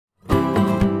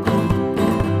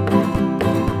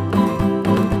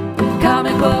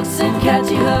books and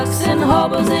catchy hooks and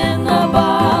hobos in the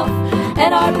buff,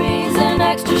 and RBs and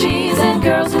extra cheese and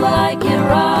girls who like it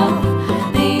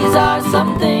rough. These are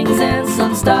some things and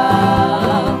some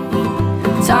stuff.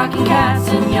 Talking cats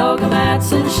and yoga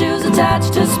mats and shoes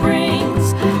attached to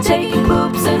springs, taking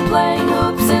poops and playing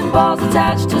hoops and balls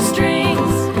attached to strings.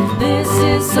 This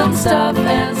is some stuff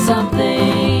and some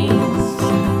things.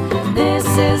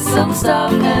 This is some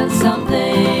stuff and some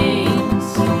things.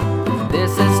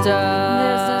 This is stuff.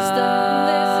 This is stuff.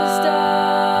 This is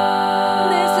stuff.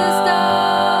 This is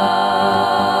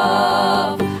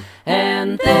stuff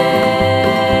and things.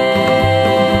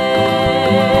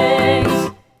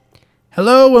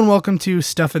 Hello and welcome to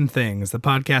Stuff and Things, the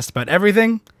podcast about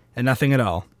everything and nothing at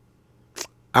all.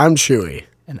 I'm Chewy.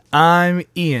 And I'm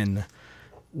Ian.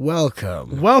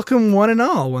 Welcome. Welcome one and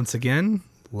all once again.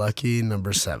 Lucky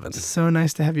number 7. So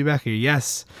nice to have you back here.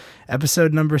 Yes,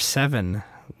 episode number 7.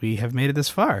 We have made it this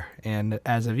far, and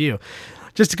as of you.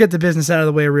 Just to get the business out of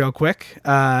the way real quick,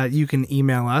 you can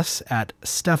email us at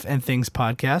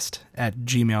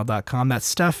stuffandthingspodcast@gmail.com. That's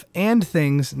stuff and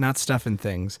things, not stuff and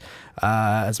things.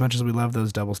 As much as we love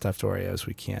those double stuffed Oreos,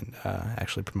 we can't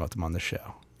actually promote them on the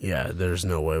show. Yeah, there's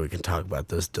no way we can talk about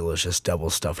those delicious double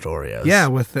stuffed Oreos. Yeah,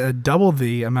 with double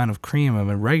the amount of cream of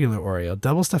a regular Oreo.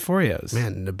 Double stuffed Oreos.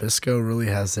 Man, Nabisco really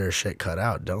has their shit cut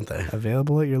out, don't they?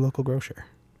 Available at your local grocer.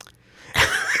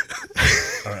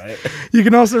 All right. You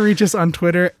can also reach us on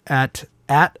Twitter at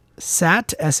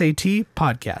SAT, S-A-T,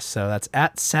 podcast. So that's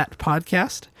at SAT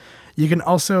podcast. You can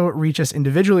also reach us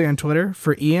individually on Twitter.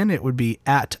 For Ian, it would be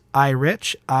at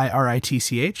iRich,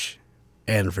 I-R-I-T-C-H.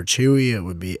 And for Chewy, it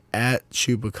would be at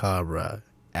Chupacabra,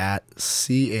 at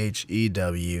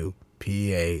CHEWPACABRA.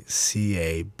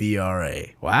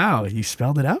 Wow, you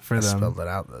spelled it out for them. I spelled it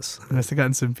out this. I must have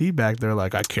gotten some feedback. They're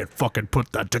like, I can't fucking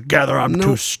put that together. I'm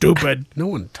too stupid. No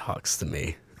one talks to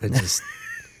me. I just,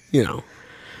 I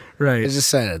Right. just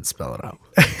said I'd spell it out.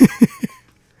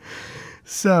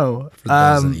 So, For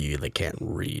those of you that can't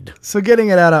read. So getting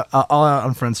it out all out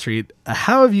on Front Street.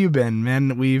 How have you been,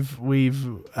 man? We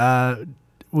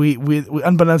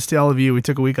unbeknownst to all of you, we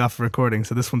took a week off of recording,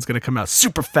 so this one's gonna come out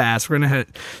super fast. We're gonna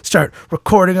start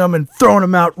recording them and throwing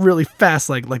them out really fast,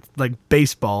 like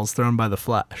baseballs thrown by the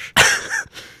Flash.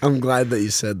 I'm glad that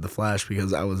you said the Flash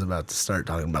because I was about to start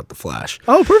talking about the Flash.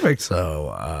 Oh, perfect.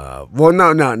 So,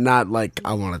 no, not like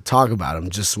I want to talk about him.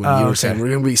 Just when you were saying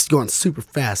we're gonna be going super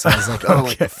fast, I was like, oh,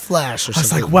 like the Flash or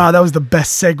something. I was like, wow, that was the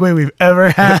best segue we've ever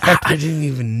had. I didn't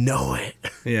even know it.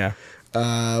 Yeah.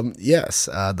 Yes,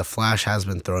 the Flash has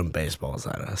been throwing baseballs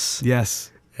at us.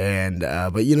 Yes. And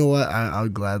but you know what? I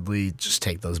would gladly just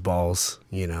take those balls.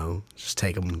 Just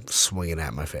take them swinging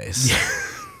at my face.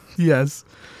 Yes.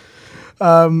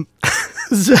 So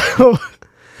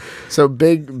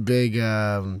big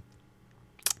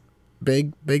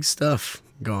stuff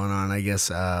going on. I guess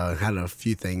had a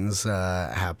few things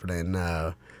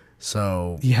happening.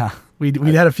 So yeah, we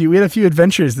had a few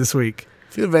adventures this week.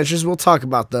 A few adventures. We'll talk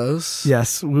about those.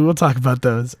 Yes, we will talk about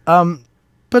those.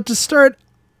 But to start,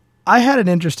 I had an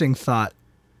interesting thought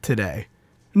today.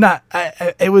 I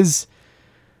was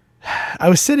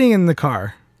sitting in the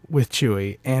car with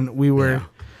Chewy, and we were.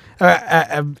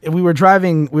 We were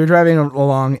driving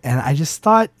along, and I just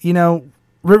thought, what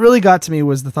really got to me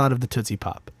was the thought of the Tootsie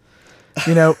Pop.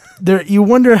 You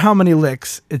wonder how many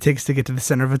licks it takes to get to the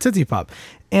center of a Tootsie Pop,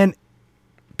 and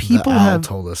people have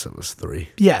told us it was 3.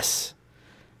 Yes,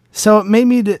 so it made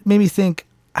me think.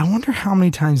 I wonder how many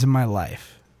times in my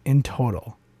life, in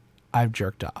total, I've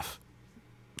jerked off.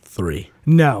 3.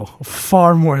 No,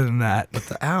 far more than that. But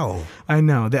the owl. I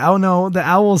know. The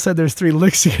owl said there's 3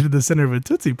 licks to get to the center of a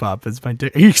Tootsie Pop. Are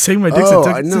you saying my dick's a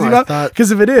Tootsie Pop?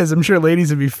 Because if it is, I'm sure ladies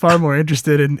would be far more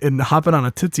interested in hopping on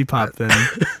a Tootsie Pop than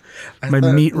my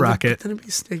meat rocket. Then it'd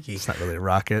be sticky. It's not really a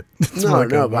rocket.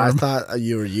 But I thought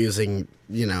you were using,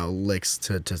 licks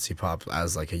to Tootsie Pop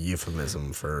as like a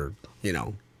euphemism for,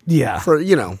 Yeah. For,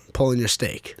 pulling your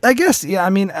steak. I guess, yeah. I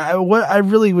mean, I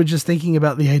really was just thinking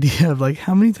about the idea of, like,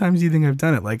 how many times do you think I've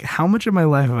done it? Like, how much of my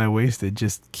life have I wasted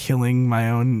just killing my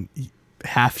own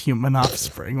half-human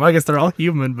offspring? Well, I guess they're all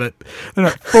human, but they're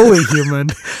not fully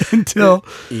human until...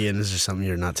 Ian, is there something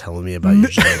you're not telling me about your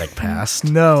genetic past?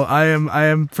 No, I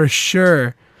am for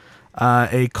sure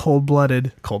a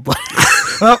cold-blooded... Oh,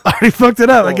 I already fucked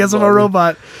it up. I guess I'm a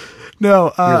robot.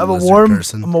 No, I'm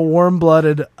a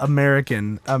warm-blooded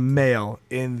American, a male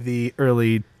in the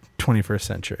early 21st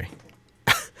century.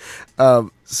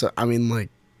 So I mean, like,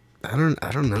 I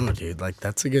don't know, dude. Like,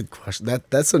 that's a good question.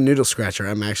 That's a noodle scratcher.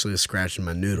 I'm actually scratching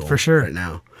my noodle for sure right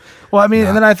now. Well, I mean,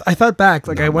 and then I thought back,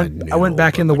 like I went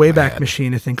back in the Wayback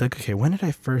Machine to think, like, okay, when did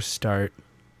I first start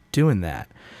doing that?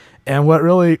 And what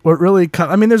really,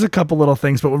 I mean, there's a couple little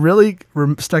things, but what really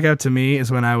stuck out to me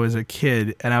is when I was a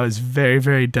kid and I was very,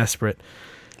 very desperate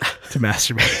to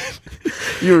masturbate.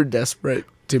 You were desperate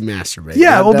to masturbate.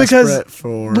 Yeah, Not well, desperate because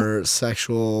for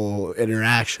sexual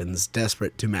interactions,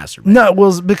 desperate to masturbate. no,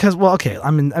 well, because okay,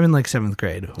 I'm in like 7th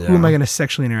grade. Who am Yeah. I going to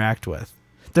sexually interact with?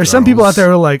 There's some people out there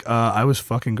who are like, I was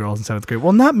fucking girls in 7th grade.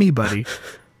 Well, not me, buddy.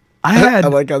 I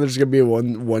like how there's gonna be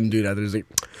one dude out there who's like,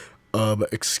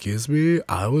 excuse me,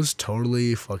 I was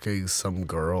totally fucking some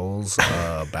girls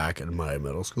back in my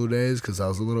middle school days because I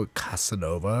was a little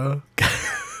Casanova.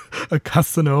 A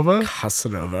Casanova?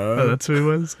 Casanova. Oh, that's who he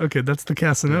was? Okay, that's the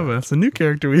Casanova. That's a new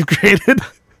character we've created.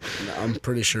 I'm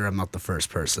pretty sure I'm not the first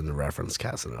person to reference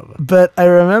Casanova. But I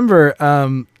remember,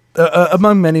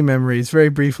 among many memories, very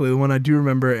briefly, the one I do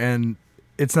remember, and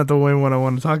it's not the only one I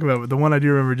want to talk about, but the one I do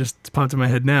remember just popped in my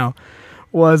head now,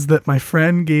 was that my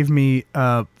friend gave me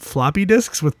floppy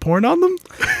disks with porn on them.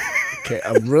 Okay,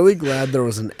 I'm really glad there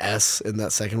was an S in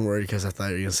that second word because I thought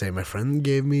you were going to say, my friend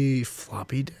gave me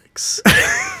floppy dicks.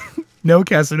 No,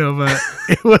 Casanova.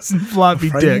 It wasn't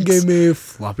floppy My friend dicks. gave me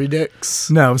floppy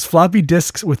dicks. No, it was floppy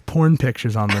disks with porn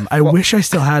pictures on them. I wish I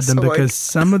still had them So, like- because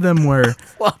some of them were...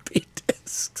 Floppy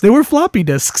disks. They were floppy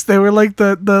disks. They were like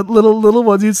the little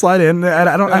ones you'd slide in.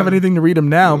 I don't have anything to read them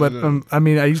now, but I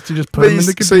mean, I used to just put them in the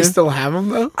computer. So you still have them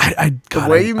though? God, The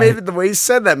way you made it, the way you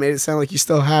said that made it sound like you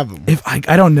still have them. If I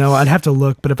don't know, I'd have to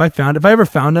look. But if I ever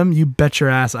found them, you bet your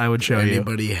ass I would show you.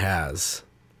 Anybody has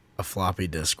a floppy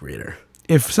disk reader.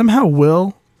 If somehow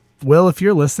Will, if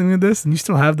you're listening to this and you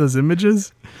still have those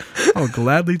images, I'll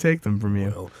gladly take them from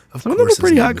you. Some of them are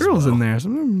pretty hot girls in there.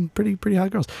 Some of them are pretty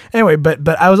hot girls. Anyway, but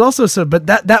I was also but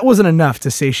that wasn't enough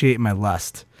to satiate my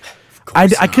lust.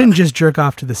 I couldn't just jerk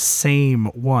off to the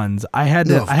same ones. I had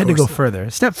to go further,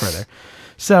 a step further.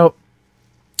 So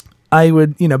I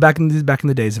would, back in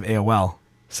the days of AOL.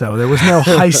 So there was no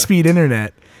high speed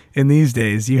internet. In these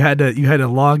days, you had to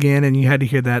log in and you had to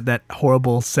hear that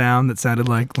horrible sound that sounded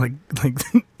like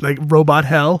robot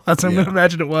hell. That's what I'm gonna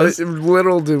imagine it was.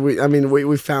 Little did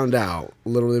we found out.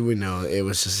 Little did we know it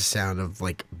was just a sound of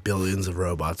like billions of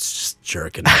robots just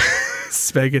jerking it.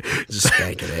 Spanking. Just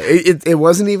spanking it. It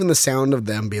wasn't even the sound of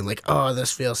them being like, "Oh, this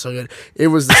feels so good." It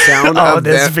was the sound of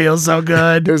this them. feels so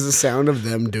good. It was the sound of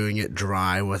them doing it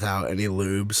dry without any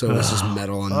lube, so it was just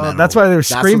metal and metal. That's why they were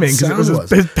screaming, because it was a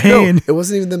bit pain. No, it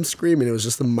wasn't even them screaming. It was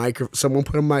just the someone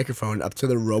put a microphone up to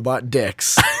the robot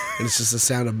dicks, and it's just the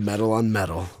sound of metal on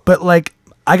metal. But like,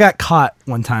 I got caught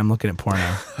one time looking at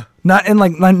porno. Not in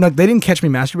like they didn't catch me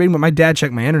masturbating, but my dad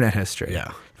checked my internet history.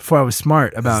 Yeah. Before I was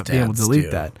smart about being able to delete do.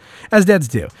 that, as dads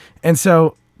do. And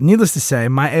so, needless to say,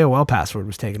 my AOL password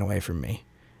was taken away from me,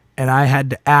 and I had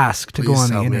to ask to go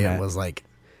on the internet. It was like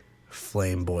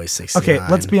Flameboy69. Okay,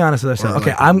 let's be honest with ourselves.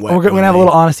 Okay, like we're gonna have a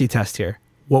little honesty test here.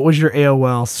 What was your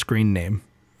AOL screen name?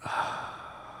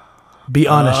 Be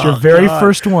honest. Your very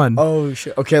first one. Oh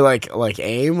shit. Okay, like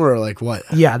AIM or like what?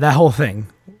 Yeah, that whole thing.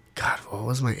 God, what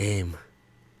was my AIM?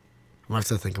 I'm gonna have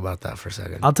to think about that for a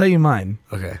second. I'll tell you mine.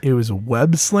 Okay. It was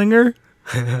Webslinger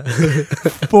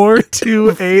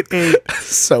 4288.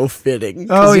 So fitting.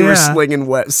 Oh, you were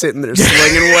yeah. sitting there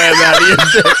slinging web out of your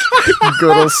dick.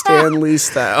 Good old Stan Lee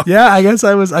style. Yeah, I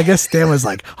guess Stan was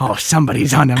like, "Oh,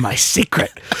 somebody's onto my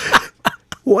secret."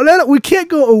 Well, we can't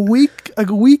go a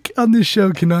week on this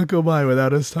show cannot go by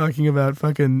without us talking about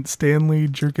fucking Stanley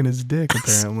jerking his dick,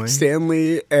 apparently. Stan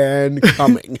Lee and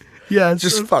coming. Yeah, it's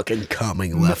Just fucking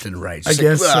coming left and right. I Just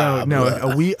guess like, so. No,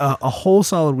 blah. a whole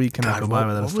solid week cannot God, go by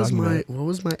without us talking about it. What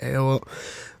was my AOL?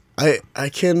 I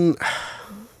can.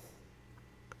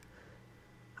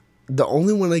 The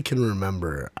only one I can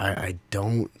remember, I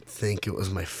don't think it was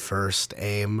my first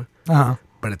AIM, Uh-huh.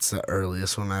 but it's the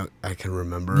earliest one I can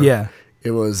remember. Yeah.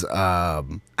 It was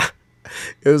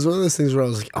it was one of those things where I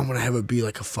was like, I'm gonna have it be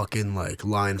like a fucking like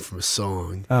line from a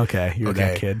song. Okay, you were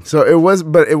that kid. So it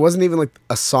wasn't even like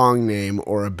a song name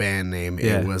or a band name.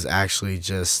 Yeah. It was actually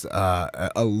just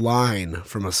a line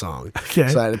from a song. Okay.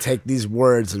 So I had to take these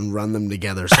words and run them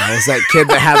together. So I was that kid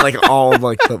that had like all of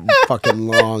like the fucking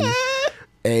long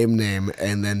AIM name,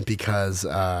 and then because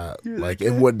like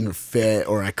it wouldn't fit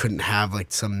or I couldn't have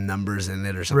like some numbers in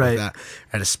it or something Right. like that,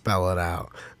 I had to spell it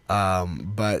out.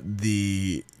 But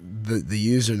the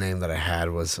username that I had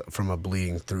was from a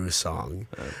Bleeding Through song,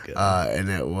 and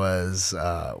it was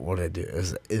what did I do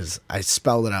is I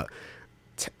spelled it out.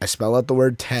 I spell out the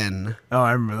word 10, Oh,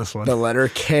 I remember this one. the letter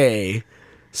K,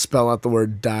 spell out the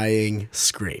word dying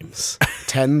screams.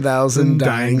 10,000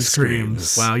 dying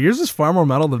screams. Wow, yours is far more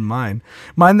metal than mine.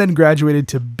 Mine then graduated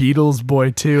to Beatles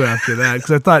Boy 2 after that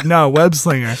because I thought, no,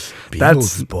 Webslinger.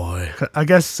 Beatles boy. I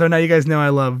guess so. Now you guys know I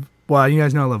love Well, you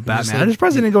guys know I love just Batman. like- I just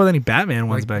probably didn't go with any Batman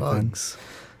ones like back bugs.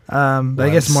 then. But I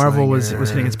guess Marvel was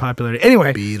hitting its popularity.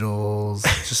 Anyway, Beetles,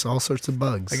 just all sorts of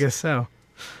bugs. I guess so.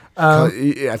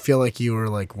 I feel like you were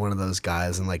like one of those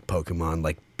guys in like Pokemon,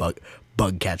 like bug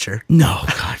catcher. No,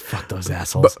 God, fuck those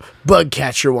assholes. Bug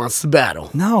catcher wants to battle.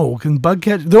 No, can bug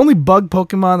catch. The only bug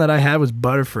Pokemon that I had was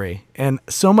Butterfree, and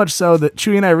so much so that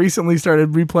Chewy and I recently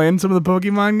started replaying some of the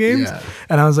Pokemon games. Yeah.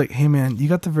 And I was like, "Hey, man, you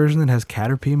got the version that has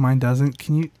Caterpie? Mine doesn't.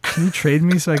 Can you trade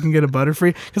me so I can get a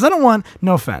Butterfree? Because I don't want.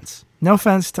 No offense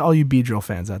to all you Beedrill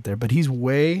fans out there, but he's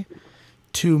way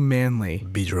too manly.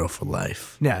 Beedrill for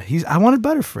life. Yeah, I wanted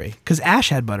Butterfree because Ash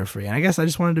had Butterfree, and I guess I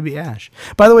just wanted to be Ash.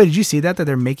 By the way, did you see that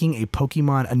they're making a new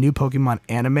Pokemon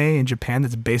anime in Japan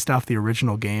that's based off the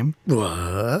original game?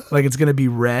 What? Like it's gonna be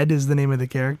Red is the name of the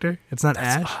character. It's not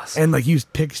Ash. awesome. And like you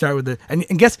start with and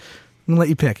guess. I'm gonna let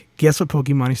you pick. Guess what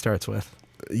Pokemon he starts with.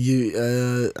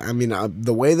 I mean,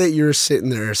 the way that you're sitting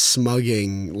there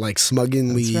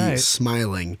smuggingly That's right.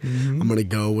 smiling, I'm gonna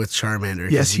go with Charmander.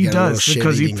 'cause Yes, you he got a little does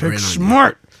because he shit-eating grin picks on you.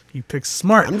 smart. He picks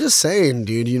smart. I'm just saying,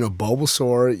 dude,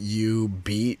 Bulbasaur, you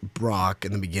beat Brock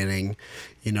in the beginning.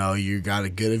 You got a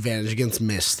good advantage against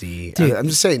Misty. Dude, I'm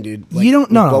just saying, dude. You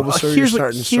don't know. Bulbasaur, Here's you're what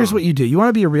starting here's strong. what you do. You want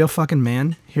to be a real fucking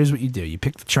man? Here's what you do. You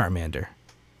pick the Charmander,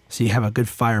 so you have a good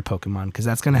fire Pokemon because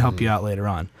that's going to help you out later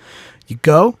on. You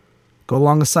go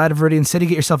along the side of Viridian City,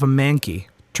 get yourself a Mankey.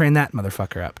 Train that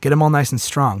motherfucker up. Get him all nice and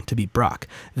strong to beat Brock.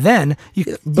 Then you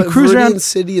cruise Viridian around.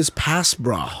 City is past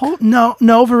Brock. Oh, no,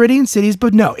 Viridian Cities,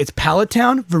 but no, it's Pallet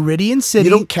Town, Viridian City. You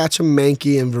don't catch a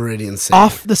Mankey in Viridian City.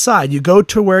 Off the side. You go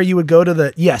to where you would go to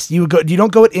the. Yes, you would go. You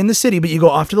don't go in the city, but you go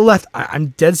off to the left. I'm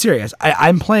dead serious.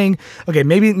 I'm playing. Okay,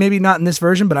 maybe not in this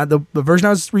version, but the version I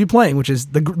was replaying, which is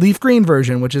the leaf green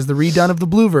version, which is the redone of the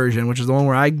blue version, which is the one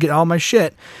where I get all my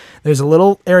shit. There's a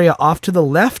little area off to the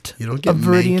left. You don't get of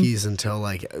Viridian. Mankeys until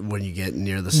like when you get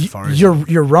near the safari.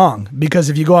 You're wrong because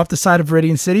if you go off the side of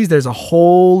Viridian Cities, there's a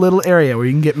whole little area where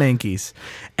you can get Mankeys.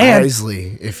 And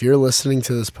Isley, if you're listening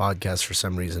to this podcast for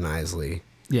some reason, Isley,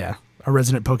 yeah, a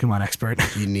resident Pokemon expert.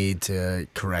 you need to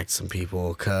correct some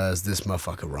people because this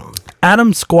motherfucker wrong.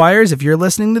 Adam Squires, if you're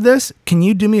listening to this, can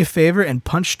you do me a favor and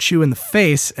punch Chew in the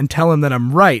face and tell him that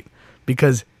I'm right?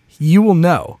 Because you will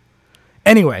know.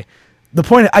 Anyway, the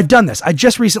point, I've done this. I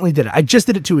just recently did it. I just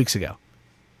did it 2 weeks ago.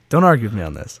 Don't argue with me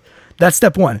on this. That's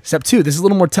step one. Step two, this is a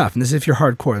little more tough, and this is if you're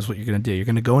hardcore, is what you're going to do. You're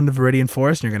going to go into Viridian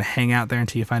Forest, and you're going to hang out there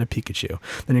until you find a Pikachu.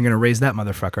 Then you're going to raise that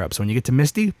motherfucker up. So when you get to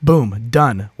Misty, boom,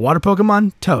 done. Water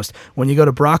Pokemon, toast. When you go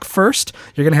to Brock first,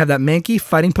 you're going to have that Mankey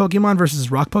fighting Pokemon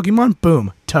versus rock Pokemon,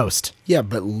 boom, toast. Yeah,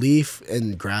 but leaf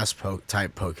and grass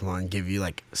type Pokemon give you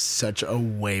like such a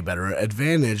way better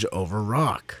advantage over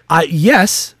rock.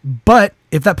 Yes, but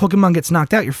if that Pokemon gets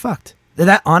knocked out, you're fucked. If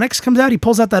that Onix comes out, he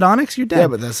pulls out that Onix, you're dead. Yeah,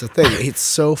 but that's the thing. It's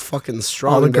so fucking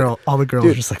strong. all the girls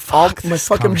Dude, are just like, fuck my this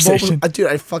fucking conversation. dude,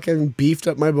 I fucking beefed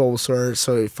up my Bulbasaur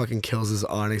so it fucking kills his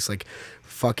Onix like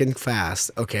fucking fast.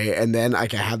 Okay, and then I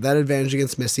can have that advantage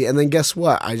against Misty, and then guess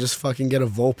what? I just fucking get a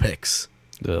Vulpix.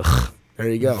 Ugh. There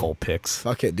you go. Vulpix.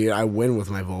 Fuck it, dude. I win with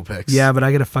my Vulpix. Yeah, but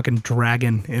I get a fucking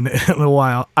dragon in a little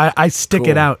while. I stick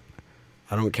it Cool. out.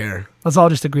 I don't care. Let's all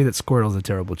just agree that Squirtle's a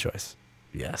terrible choice.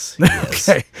 Yes. Yes.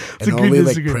 Okay. Let's And agree to only like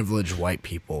disagree. privileged white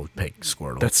people pick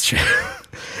Squirtle. That's true.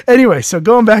 Anyway, so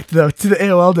going back to the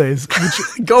AOL days.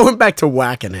 Which, going back to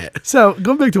whacking it. so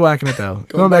going back to whacking it though.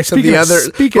 Going back to the other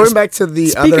half Speaking of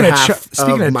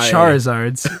of my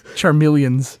Charizards,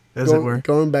 Charmeleons, as it were.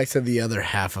 Going back to the other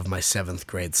half of my 7th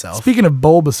grade self. Speaking of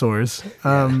Bulbasaurs,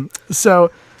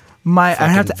 so I would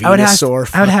have to Venusaur,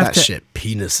 fuck that to shit.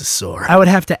 Penisasaur. I would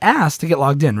have to ask to get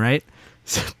logged in, right?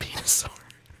 So Venusaur.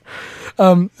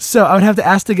 So I would have to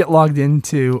ask to get logged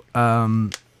into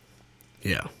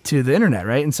Yeah. to the internet,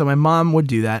 right? And so my mom would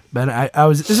do that, but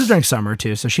this is during summer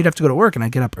too, so she'd have to go to work, and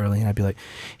I'd get up early, and I'd be like,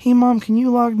 "Hey, Mom, can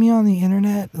you log me on the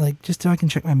internet, like just so I can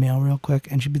check my mail real quick?"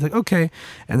 And she'd be like, "Okay,"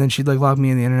 and then she'd like log me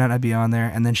in the internet, I'd be on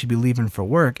there, and then she'd be leaving for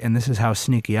work, and this is how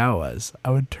sneaky I was. I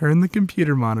would turn the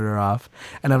computer monitor off,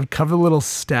 and I would cover the little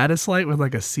status light with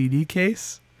like a CD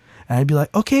case. And I'd be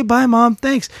like, "Okay, bye, Mom,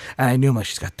 thanks." And I knew I'm like,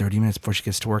 she's got 30 minutes before she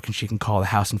gets to work, and she can call the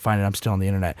house and find out I'm still on the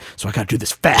internet. So I got to do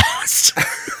this fast.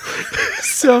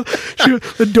 So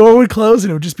the door would close,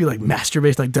 and it would just be like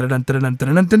masturbation, like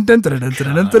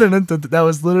that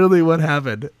was literally what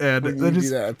happened. And When I you do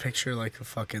just, that, I picture like a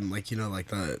fucking like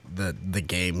the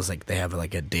games like they have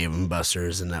like a Dave and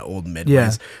Buster's and that old Midways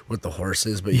Yeah. with the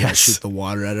horses, but you gotta Yes. shoot the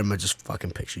water at them. I just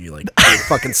fucking picture you like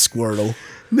fucking Squirtle.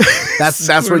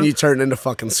 That's when you turn into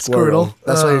fucking Squirtle.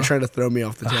 That's why you're trying to throw me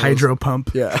off the a tails. hydro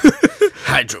pump. Yeah.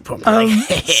 Hydro pump.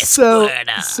 So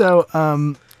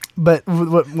But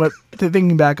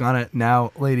thinking back on it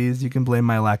now, ladies, you can blame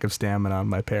my lack of stamina on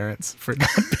my parents for not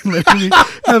letting me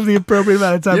have the appropriate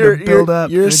amount of time to build up.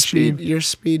 You're and a speed. achieve. You're a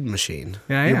speed machine.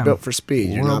 Yeah, I you're am. built for speed.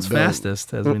 You're World's not built,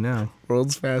 fastest, as we know.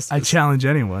 World's fastest. I challenge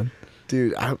anyone.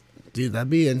 Dude, that'd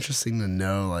be interesting to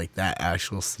know, like, that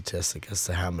actual statistic as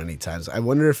to how many times. I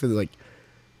wonder if it, like,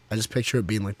 I just picture it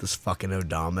being like this fucking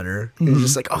odometer. Mm-hmm. It's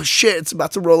just like, oh shit, it's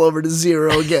about to roll over to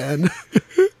 0 again.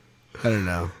 I don't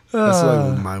know. That's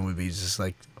like mine would be, just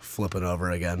like flipping over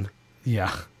again.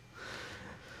 Yeah.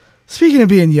 Speaking of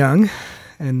being young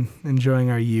and enjoying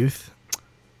our youth,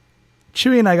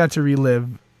 Chewy and I got to relive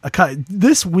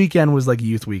this weekend was like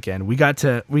youth weekend. We got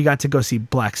to go see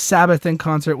Black Sabbath in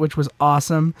concert, which was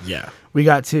awesome. Yeah. We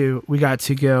went to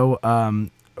go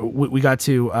went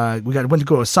to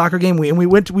go to a soccer game.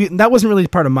 That wasn't really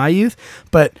part of my youth,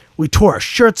 but we tore our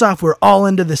shirts off. We were all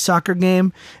into the soccer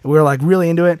game, and we were like really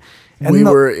into it. And we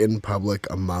were in public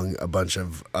among a bunch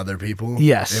of other people.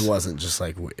 Yes. It wasn't just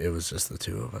like, it was just the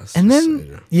two of us. And just then, so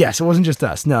you know. yes, it wasn't just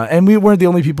us. No, and we weren't the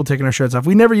only people taking our shirts off.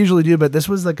 We never usually do, but this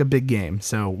was like a big game,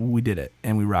 so we did it,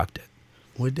 and we rocked it.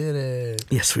 We did it.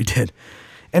 Yes, we did.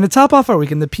 And to top off our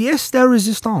weekend, the pièce de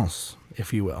résistance,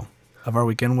 if you will, of our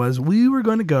weekend was we were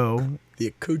going to go... The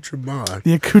accoutrement.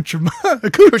 The accoutrement.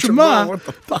 Accoutrement? What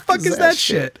the fuck is that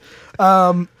shit?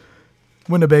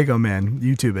 Winnebago, man.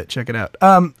 YouTube it. Check it out.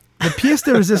 The pièce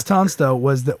de résistance, though,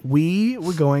 was that we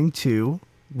were going to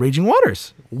Raging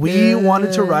Waters. We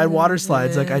wanted to ride water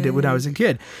slides like I did when I was a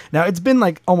kid. Now, it's been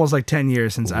like almost like 10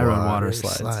 years since I rode water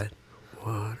slides.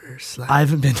 Water slide. I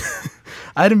haven't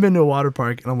been to a water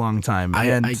park in a long time.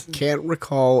 I can't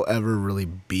recall ever really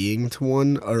being to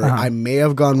one, or I may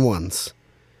have gone once,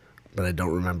 but I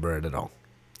don't remember it at all.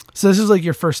 So this is like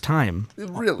your first time.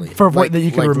 Really? For what that you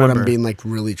can remember. When I'm being like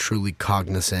really truly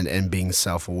cognizant and being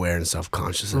self-aware and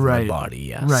self-conscious of my body,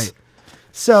 yes. Right.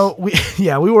 So we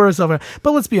were self-aware.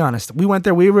 But let's be honest. We went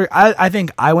there. I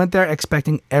think I went there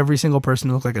expecting every single person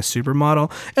to look like a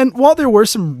supermodel. And while there were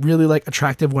some really like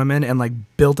attractive women and like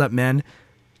built up men,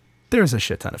 there's a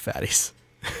shit ton of fatties.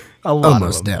 A lot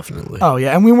Almost of them. definitely. Oh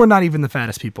yeah. And we were not even the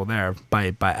fattest people there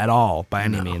by at all, by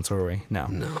any means, were we?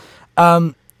 No.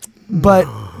 But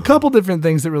a couple different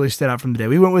things that really stood out from the day.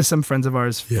 We went with some friends of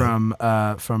ours from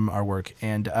our work,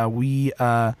 and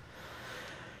the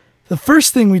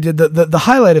first thing we did, the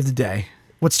highlight of the day,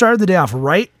 what started the day off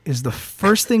right, is the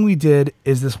first thing we did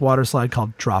is this water slide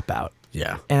called Dropout.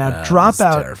 Yeah. And a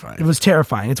Dropout, it was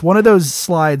terrifying. It's one of those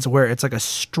slides where it's like a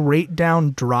straight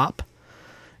down drop,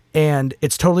 and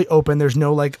it's totally open. There's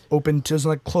no like open, there's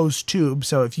like closed tube.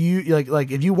 So if you like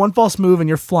if you one false move and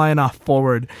you're flying off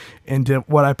forward into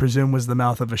what I presume was the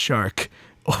mouth of a shark,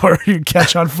 or you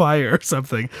catch on fire or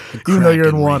something, even though you're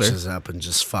in water, reaches up and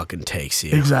just fucking takes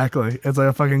you. Exactly. It's like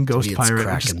a fucking ghost pirate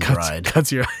that just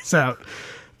cuts your eyes out.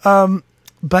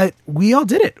 But we all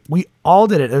did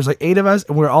it. There's like 8 of us,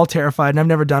 and we're all terrified.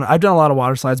 And I've done a lot of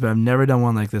water slides, but I've never done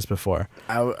one like this before.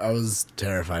 I was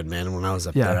terrified, man. When I was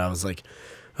up there, I was like,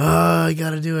 oh, I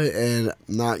gotta do it. And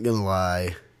I'm not gonna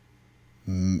lie,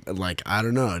 like, I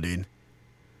don't know, dude.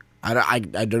 I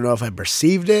don't know if I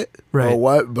perceived it or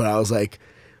what, but I was like,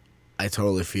 I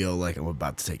totally feel like I'm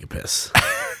about to take a piss.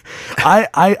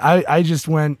 I just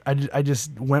went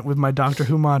with my Doctor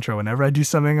Who mantra. Whenever I do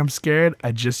something I'm scared,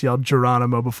 I just yell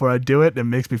Geronimo before I do it. It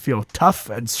makes me feel tough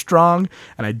and strong,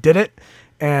 and I did it.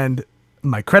 And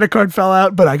my credit card fell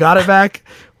out, but I got it back.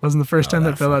 Wasn't the first time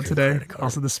that fell out today.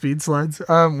 Also the speed slides,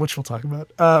 which we'll talk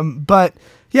about. But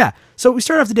yeah, so we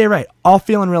started off the day right. All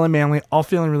feeling really manly, all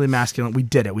feeling really masculine. We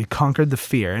did it. We conquered the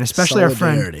fear. And especially our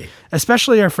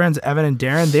friends Evan and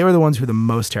Darren, they were the ones who were the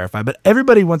most terrified. But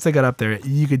everybody, once they got up there,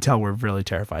 you could tell we're really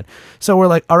terrified. So we're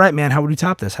like, all right, man, how would we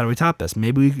top this? How do we top this?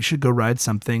 Maybe we should go ride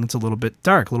something that's a little bit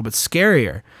dark, a little bit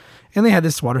scarier. And they had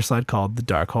this water slide called the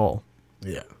Dark Hole.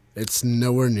 Yeah. It's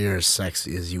nowhere near as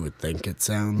sexy as you would think it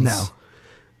sounds. No.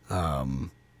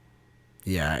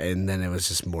 Yeah, and then it was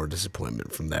just more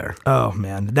disappointment from there. Oh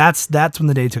man, that's when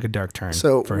the day took a dark turn.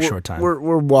 So for a short time.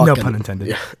 We're walking. No pun intended.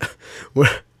 Yeah,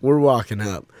 we're walking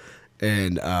up,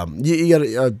 and you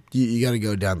gotta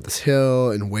go down this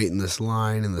hill and wait in this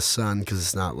line in the sun because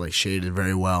it's not like shaded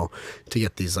very well to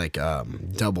get these like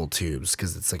double tubes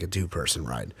because it's like a 2-person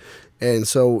ride, and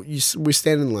so we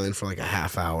stand in line for like a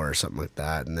half hour or something like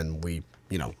that, and then we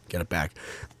get it back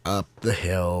up the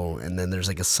hill, and then there's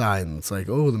like a sign that's like,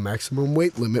 oh, the maximum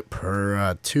weight limit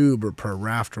per tube or per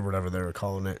raft or whatever they were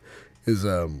calling it is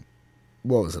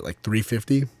what was it, like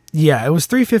 350? Yeah, it was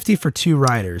 350 for 2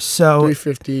 riders. So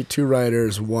 350, 2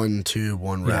 riders, 1 tube,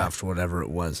 1 raft, whatever it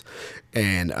was.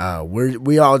 And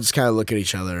we all just kind of look at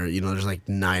each other. There's like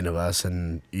 9 of us,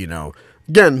 and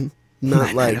again,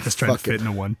 not like Just trying to fucking fit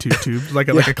into 1-2 tube like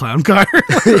a clown car.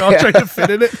 We're all trying to fit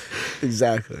in it.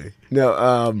 exactly.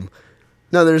 No,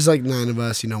 there's like 9 of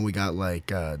us. You know, we got like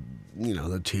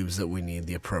the tubes that we need,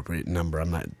 the appropriate number.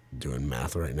 I'm not doing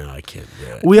math right now. I can't do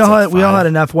it. We all It's like had 5.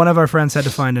 enough. One of our friends had to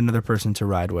find another person to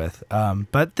ride with.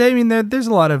 But there's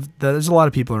a lot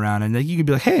of people around, and like, you could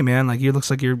be like, hey man, like it looks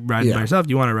like you're riding by yourself.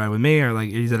 Do you want to ride with me? Or like,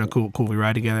 is it a cool we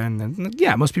ride together? And then,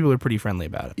 yeah, most people are pretty friendly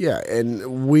about it. Yeah,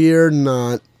 and we're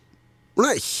not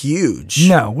huge.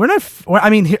 No, we're not. I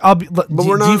mean, But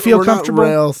we're not. do you feel we're comfortable? Not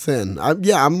rail thin. I'm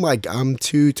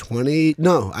 220.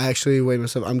 No, I actually weigh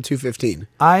myself. I'm 215.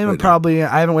 I am right probably.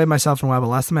 I haven't weighed myself in a while, but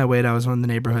last time I weighed, I was in the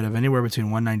neighborhood of anywhere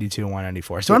between 192 and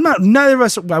 194. So I'm not. Neither of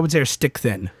us, I would say, are stick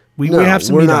thin. We have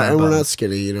some. We're meat not, on our and we're bone. not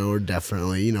skinny. You know, we're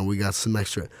definitely. You know, we got some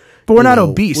extra. But we're not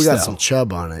know, obese. We got though. some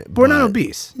chub on it. But we're not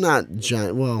obese. Not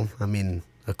giant. Well, I mean,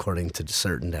 according to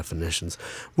certain definitions,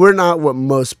 we're not what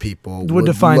most people Would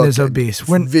define look as at obese.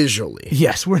 We're visually.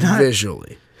 Yes, we're not.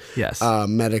 Visually. Yes.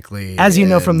 Medically. As you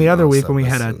know from the and other all week stuff, when we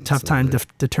had that's- a tough that's time another-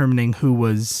 determining who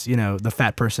was, the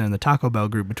fat person in the Taco Bell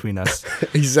group between us.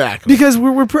 Exactly. Because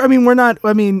we're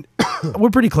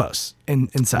pretty close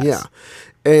in size. Yeah.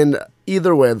 And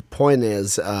either way, the point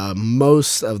is,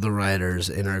 most of the riders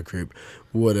in our group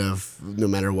would have, no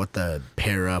matter what the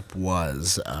pair up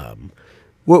was,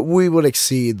 what we would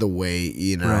exceed the weight,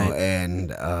 Right.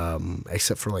 and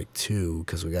except for like 2,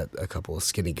 because we got a couple of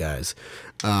skinny guys.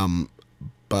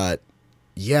 But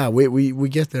yeah, we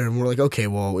get there and we're like, okay,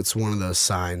 well, it's one of those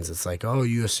signs. It's like, oh,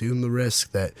 you assume the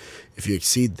risk that if you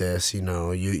exceed this,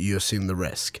 you assume the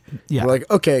risk. Yeah. We're like,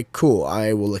 okay, cool.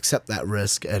 I will accept that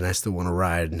risk, and I still want to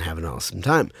ride and have an awesome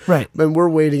time. Right. And we're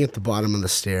waiting at the bottom of the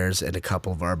stairs, and a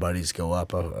couple of our buddies go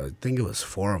up. I think it was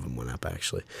 4 of them went up,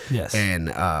 actually. Yes. And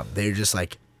they're just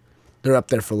like, they're up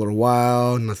there for a little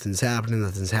while. Nothing's happening.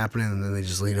 And then they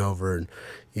just lean over and,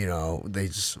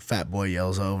 Fat Boy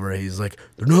yells over. He's like,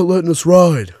 they're not letting us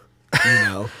ride.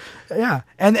 Yeah,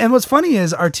 and what's funny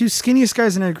is our 2 skinniest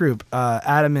guys in our group,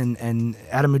 Adam and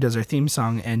Adam, who does our theme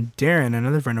song, and Darren,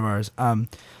 another friend of ours.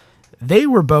 They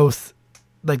were both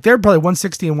like they're probably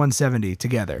 160 and 170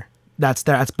 together. That's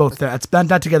both their. That's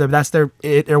not together, but that's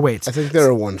their weights. I think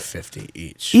they're 150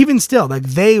 each. Even still, like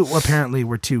they apparently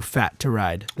were too fat to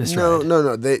ride this ride.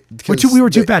 No. We were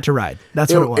too fat to ride.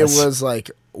 That's what it was. It was like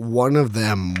one of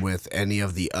them with any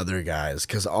of the other guys,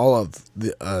 because all of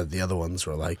the other ones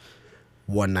were like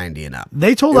 190 and up.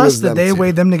 They told It us was that them they too.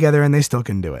 weighed them together and they still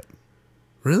couldn't do it.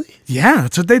 Really? Yeah,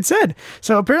 that's what they'd said.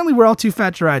 So apparently we're all too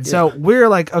fat to ride. So we're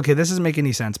like, okay, this doesn't make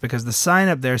any sense because the sign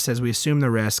up there says we assume the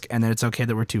risk and that it's okay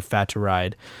that we're too fat to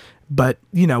ride. But,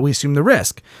 we assume the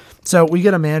risk. So we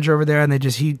get a manager over there and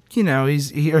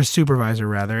he's or supervisor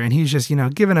rather, and he's just,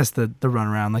 giving us the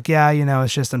runaround. Like, yeah,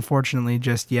 it's just unfortunately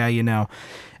just, yeah,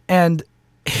 And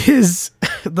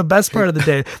the best part of the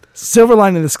day, silver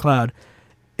lining in this cloud,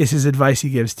 is his advice he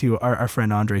gives to our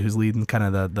friend Andre, who's leading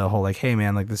kind of the whole like, hey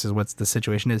man, like this is what's the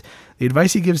situation is. The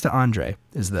advice he gives to Andre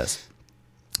is this.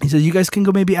 He says, you guys can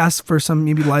go maybe ask for some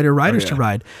maybe lighter riders to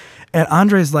ride. And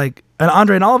Andre's like, and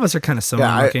Andre and all of us are kind of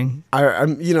similar looking.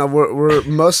 I'm we're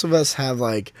most of us have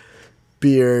like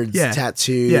beards,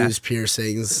 tattoos, Yeah.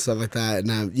 piercings, stuff like that.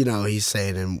 And he's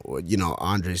saying, and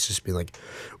Andre's just being like,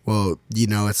 well,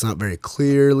 it's not very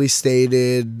clearly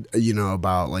stated,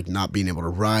 about like not being able to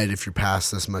ride if you're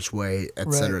past this much weight,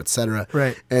 et cetera, et cetera.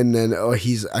 Right. And then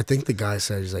I think the guy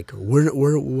said, he's like,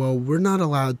 we're not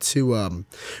allowed to,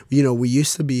 we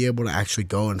used to be able to actually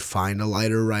go and find a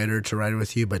lighter rider to ride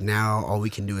with you, but now all we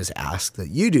can do is ask that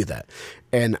you do that.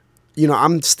 And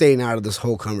I'm staying out of this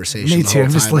whole conversation. Me the too. whole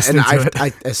I'm just time. listening And to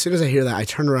it. as soon as I hear that, I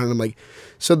turn around and I'm like,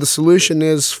 so the solution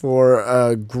is for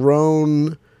a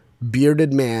grown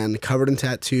bearded man covered in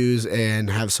tattoos and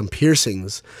have some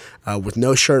piercings with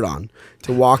no shirt on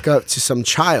to walk up to some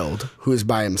child who is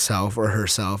by himself or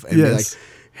herself and be like,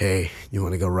 hey, you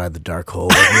want to go ride the dark hole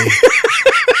with me?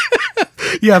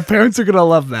 Yeah, parents are gonna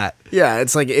love that. Yeah,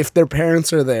 it's like if their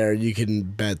parents are there, you can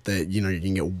bet that you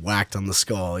can get whacked on the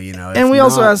skull. And we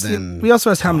also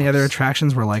asked how many other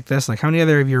attractions were like this, like how many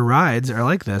other of your rides are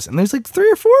like this, and there's like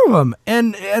 3 or 4 of them,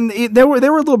 and they were a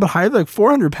little bit higher, like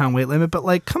 400-pound weight limit, but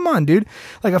like come on, dude,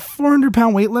 like a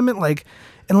 400-pound weight limit, like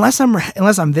unless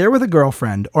I'm there with a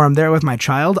girlfriend or I'm there with my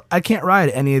child, I can't ride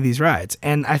any of these rides,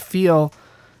 and I feel.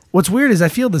 What's weird is I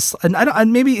feel this, and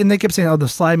they kept saying, "Oh, the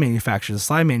slide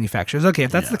manufacturers." Okay, if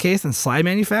that's the case, then slide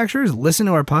manufacturers listen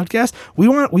to our podcast.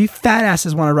 We fat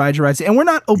asses want to ride your rides, and we're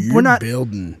not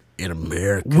building in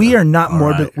America. We are not All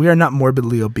morbid. right. We are not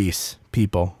morbidly obese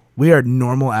people. We are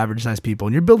normal, average-sized people,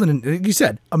 and you're building, like you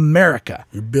said, America.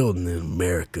 You're building in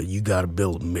America. You got to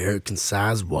build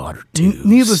American-sized water tubes.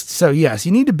 Needless, so yes,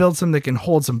 you need to build something that can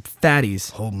hold some fatties.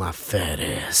 Hold my fat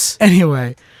ass.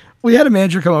 Anyway, we had a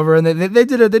manager come over, and they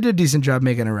did a decent job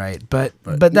making it right. But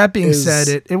that being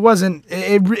said, it wasn't.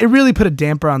 It really put a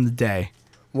damper on the day.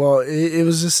 Well, it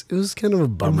was kind of a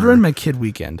bummer. It ruined my kid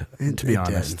weekend, to be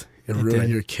honest. It ruined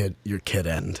your kid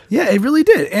end. Yeah, it really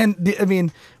did. And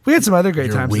we had some other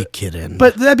great times. Weak kid end.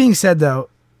 But that being said, though,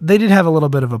 they did have a little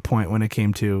bit of a point when it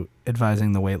came to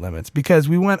advising the weight limits, because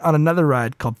we went on another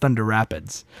ride called Thunder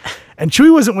Rapids, and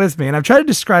Chewy wasn't with me, and I've tried to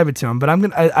describe it to him, but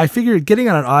I figured getting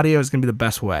on an audio is gonna be the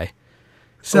best way.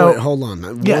 So wait, hold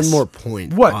on. Yes. One more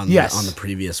point. What? On the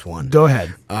previous one. Go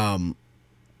ahead.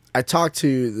 I talked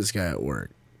to this guy at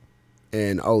work,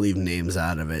 and I'll leave names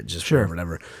out of it just Sure. for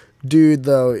whatever. Dude,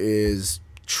 though, is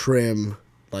trim,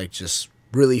 like just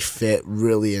really fit,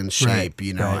 really in shape. Right,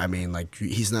 You know, right. I mean, like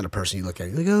he's not a person you look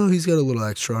at, like, oh, he's got a little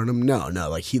extra on him. No,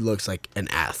 like he looks like an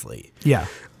athlete. Yeah.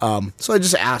 So I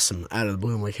just asked him out of the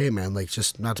blue, I'm like, hey man, like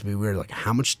just not to be weird, like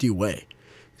how much do you weigh?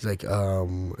 He's like, I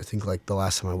think like the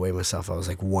last time I weighed myself, I was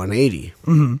like 180.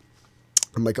 Mm-hmm.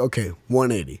 I'm like, okay,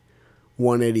 180.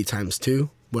 180 times 2,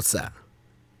 what's that?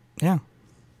 Yeah.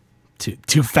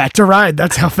 Too fat to ride.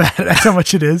 That's how fat. That's how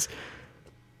much it is.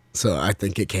 So I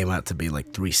think it came out to be like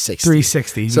 360.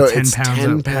 360. So 10 it's pounds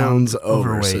 10 pounds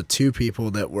over. overweight. So two people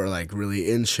that were like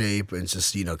really in shape and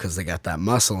just, you know, because they got that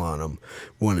muscle on them,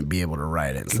 wouldn't be able to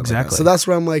ride it. And stuff like that. Exactly. So that's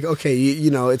where I'm like, okay,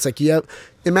 you know, it's like, yep.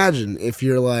 Imagine if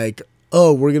you're like,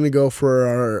 oh, we're going to go for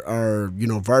our, you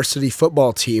know, varsity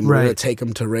football team. We're Right. going to take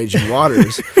them to Raging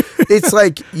Waters. It's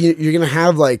like you're going to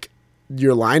have like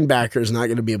your linebackers not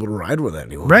going to be able to ride with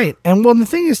anyone. Right. And well, the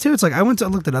thing is too, it's like I looked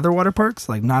at other water parks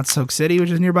like Not Soak City, which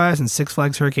is nearby us, and Six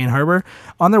Flags Hurricane Harbor.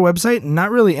 On their website,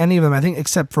 not really any of them, I think,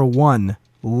 except for one,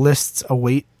 lists a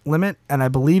weight limit, and I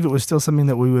believe it was still something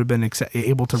that we would have been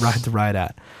able to ride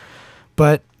at.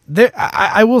 But there,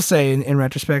 I will say, in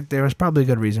retrospect, there was probably a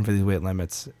good reason for these weight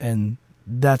limits, and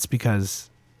that's because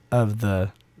of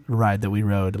the ride that we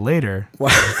rode later,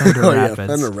 Thunder Rapids. Yeah,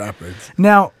 Thunder Rapids.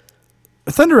 Now,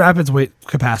 Thunder Rapids weight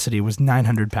capacity was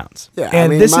 900 pounds. Yeah, and I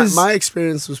mean, this my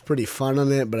experience was pretty fun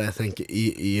on it, but I think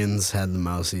Ian's had the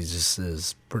most. He just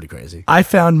is pretty crazy. I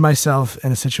found myself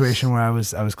in a situation where I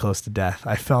was close to death.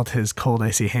 I felt his cold,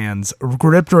 icy hands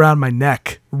gripped around my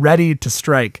neck, ready to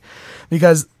strike.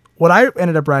 Because what I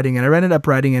ended up riding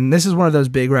in, this is one of those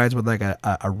big rides with like a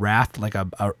raft, like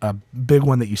a big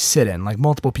one that you sit in, like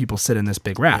multiple people sit in this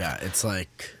big raft. Yeah, it's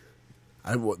like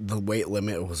the weight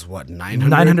limit was what, 900?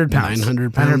 900 pounds.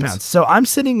 900 pounds. So I'm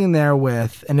sitting in there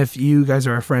with, and if you guys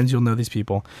are our friends, you'll know these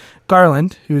people.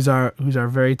 Garland, who's our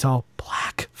very tall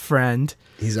black friend.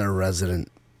 He's our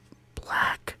resident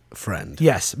black friend.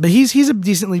 Yes, but he's a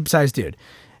decently sized dude.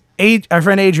 Our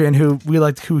friend Adrian, who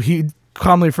he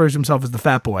calmly refers to himself as the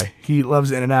fat boy. He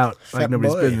loves In and Out like Fat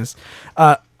nobody's boy. business.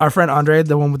 Our friend Andre,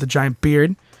 the one with the giant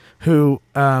beard, who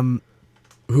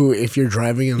If you're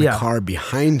driving in the Yeah. car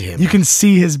behind him, you can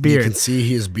see his you beard. can see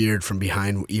his beard from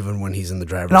behind, even when he's in the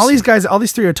driver's And all seat. these guys, all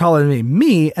these three are taller than me.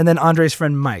 Me, and then Andre's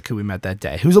friend Mike, who we met that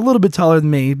day, who's a little bit taller than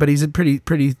me, but he's a pretty built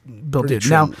Pretty dude. trim-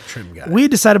 Now, trim guy. we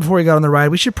decided before we got on the ride,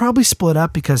 we should probably split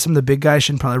up because some of the big guys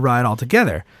shouldn't probably ride all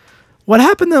together. What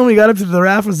happened then when we got up to the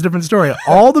raft was a different story.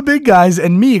 All the big guys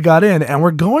and me got in, and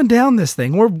we're going down this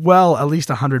thing. We're at least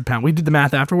 100 pounds. We did the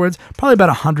math afterwards, probably about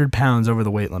 100 pounds over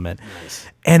the weight limit. Nice.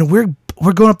 And we're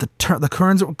going up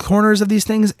the corners of these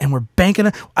things, and we're banking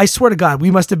it. I swear to God, we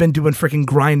must have been doing freaking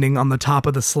grinding on the top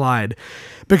of the slide,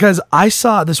 because I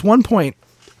saw this one point.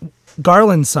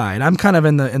 Garland side, I'm kind of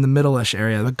in the middle-ish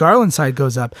area. The Garland side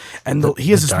goes up, and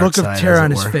he has this dark look of side, terror as it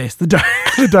on his were. face.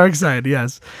 The dark side,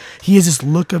 yes. He has this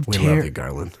look of We terror. love you,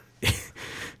 Garland.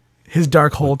 His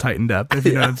dark hole tightened up, if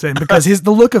you know what I'm saying, because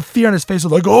the look of fear on his face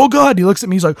was like, oh God. He looks at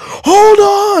me, he's like, hold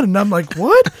on, and I'm like,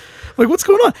 what? Like, what's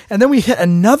going on? And then we hit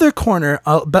another corner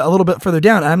a little bit further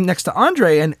down. I'm next to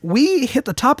Andre, and we hit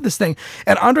the top of this thing,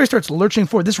 and Andre starts lurching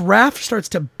forward. This raft starts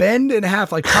to bend in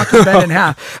half, like Paco bend in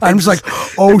half. I'm just like,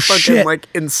 oh shit!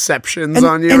 Like Inceptions And,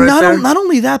 on you and right not, there. not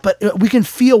only that, but we can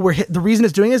feel the reason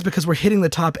it's doing it is because we're hitting the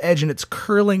top edge and it's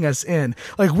curling us in.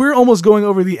 Like, we're almost going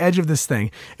over the edge of this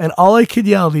thing. And all I could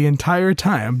yell the entire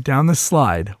time down the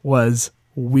slide was,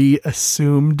 we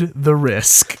assumed the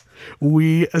risk.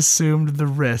 We assumed the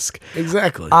risk.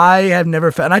 Exactly. I have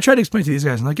never felt, and I tried to explain to these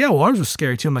guys, I'm like, yeah, well, ours was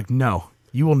scary too. I'm like, no,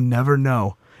 you will never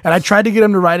know. And I tried to get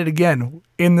them to ride it again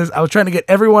I was trying to get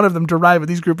every one of them to ride with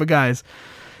these group of guys.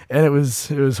 And it was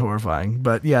horrifying.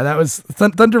 But yeah, that was,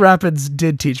 Thunder Rapids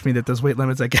did teach me that those weight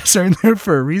limits, I guess, are in there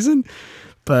for a reason.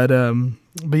 But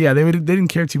But yeah, they didn't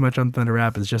care too much on Thunder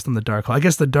Rapids, just on the Dark Hole. I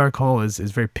guess the Dark Hole is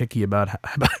very picky about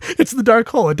it's the Dark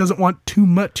Hole. It doesn't want too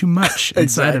much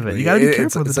inside of it. You got to be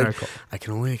careful with the Dark Hole. I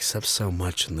can only accept so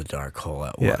much in the Dark Hole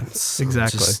at Yeah, once. So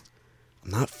exactly.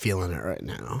 I'm not feeling it right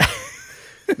now.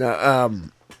 No,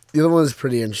 the other one is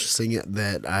pretty interesting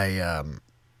that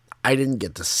I didn't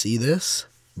get to see this,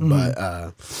 but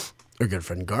our good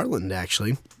friend Garland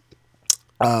actually.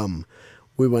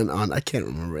 We went on, I can't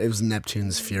remember, it was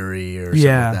Neptune's Fury or something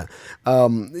like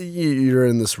that. You're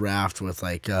in this raft with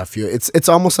like a few, it's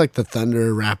almost like the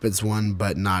Thunder Rapids one,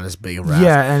 but not as big a raft.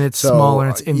 Yeah, and it's smaller,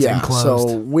 it's enclosed.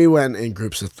 So we went in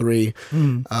groups of 3.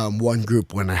 One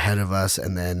group went ahead of us,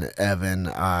 and then Evan,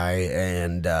 I,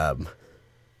 and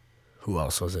who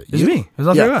else was it? It was me. It was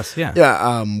all 3 of us, yeah.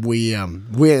 Yeah, we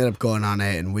ended up going on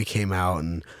it, and we came out,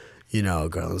 and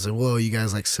Garland was like, well, you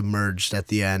guys like submerged at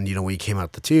the end, when you came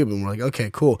out the tube, and we're like, okay,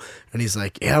 cool. And he's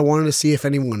like, yeah, I wanted to see if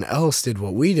anyone else did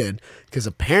what we did, because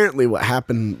apparently what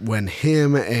happened when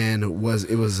him and it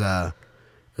was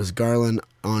Garland,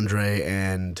 Andre,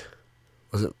 and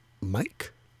was it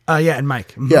Mike? Yeah, and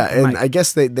Mike. Yeah, and Mike. I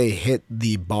guess they hit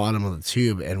the bottom of the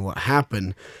tube, and what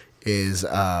happened is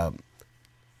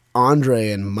Andre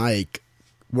and Mike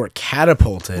were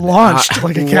catapulted. Launched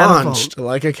like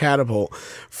a catapult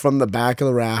from the back of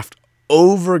the raft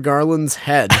over Garland's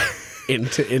head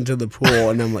into the pool.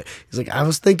 And he's like, I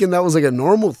was thinking that was like a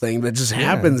normal thing that just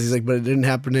happens. He's like, but it didn't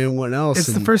happen to anyone else. It's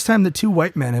the first time that 2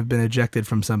 white men have been ejected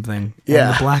from something. Yeah.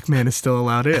 And the black man is still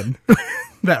allowed in.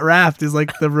 That raft is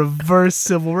like the reverse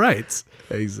civil rights.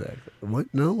 Exactly. What?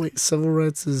 No, wait. Civil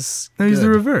rights is No, he's the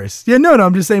reverse. Yeah, no,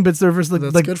 I'm just saying, but it's the reverse.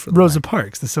 Like good for Rosa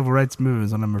Parks, the civil rights movement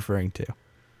is what I'm referring to.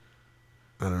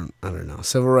 I don't know.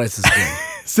 Civil rights is good.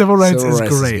 Civil rights is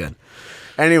great. Good.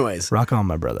 Anyways. Rock on,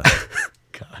 my brother.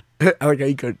 God. I like how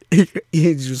you could.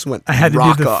 You just went I had to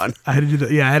rock do on. I had to do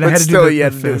the. Yeah, I had But to still, do the you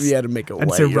fist. had to make it.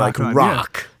 I'd say You're rock like on,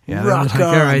 rock. Yeah, rock like,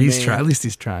 on. all right, he's man. trying. At least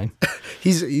he's trying.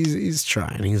 He's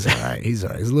trying. He's all right. He's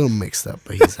all right. He's a little mixed up,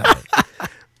 but he's all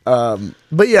right.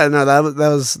 But yeah, no,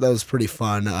 that was pretty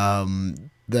fun.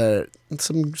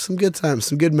 Some good times,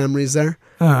 some good memories there.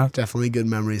 Definitely good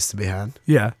memories to be had.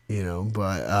 Yeah.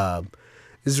 But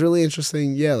it's really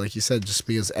interesting. Yeah, like you said, just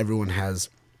because everyone has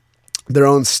their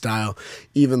own style,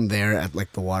 even there at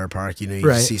like the water park,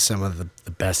 you see some of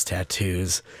the best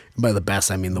tattoos. By the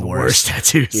best, I mean the worst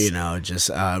tattoos. Just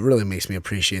really makes me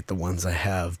appreciate the ones I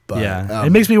have. But yeah, it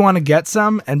makes me want to get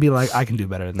some and be like, I can do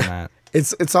better than that.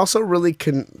 It's also really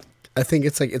I think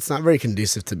it's not very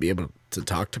conducive to be able to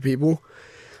talk to people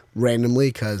randomly,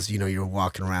 because you're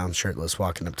walking around shirtless,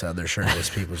 walking up to other shirtless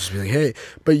people, just be like, hey.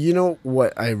 But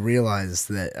what I realized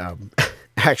that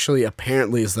actually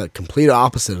apparently is the complete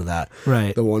opposite of that.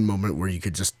 Right. The one moment where you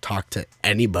could just talk to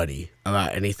anybody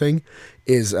about anything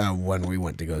is when we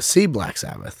went to go see Black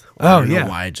Sabbath. I don't know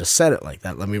why I just said it like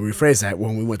that. Let me rephrase that.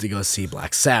 When we went to go see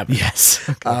Black Sabbath. Yes.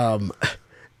 Okay.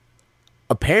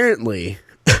 Apparently,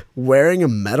 wearing a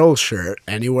metal shirt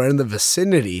anywhere in the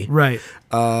vicinity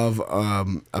of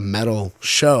a metal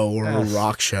show or a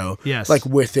rock show, like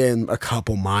within a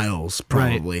couple miles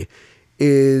probably,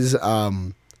 is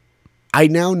I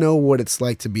now know what it's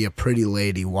like to be a pretty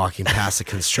lady walking past a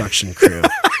construction crew.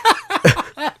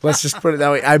 Let's just put it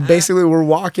that way. We're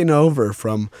walking over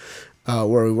from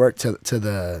where we work to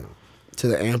the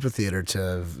amphitheater, to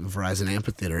Verizon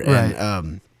Amphitheater,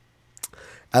 and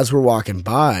as we're walking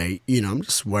by, I'm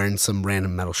just wearing some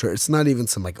random metal shirt. It's not even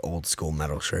some like old school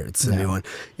metal shirt. It's a new one.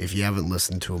 If you haven't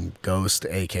listened to them, Ghost,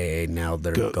 aka now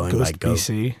they're going by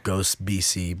BC. Ghost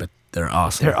BC, but they're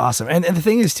awesome. They're awesome. And the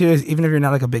thing is too, is even if you're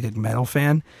not like a big metal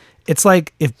fan, it's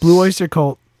like if Blue Oyster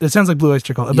Cult, it sounds like Blue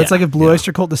Oyster Cult, but it's like if Blue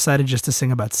Oyster Cult decided just to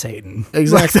sing about Satan.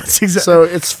 Exactly. Like, that's exactly. So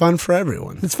it's fun for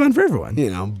everyone. It's fun for everyone.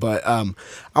 But I'm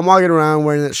walking around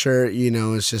wearing that shirt,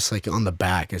 it's just like on the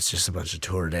back, it's just a bunch of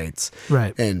tour dates.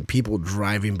 Right. And people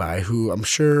driving by who I'm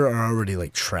sure are already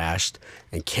like trashed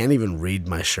and can't even read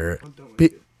my shirt.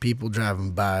 People driving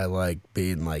by like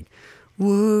being like,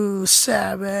 woo,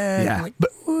 Sabbath. Yeah.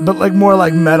 But like more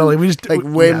like metal. We just like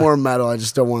way more metal. I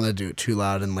just don't want to do it too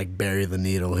loud and like bury the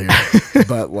needle here.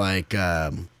 But like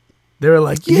they were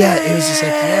like, it was just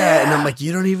like, and I'm like,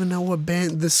 you don't even know what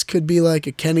band this could be, like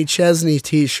a Kenny Chesney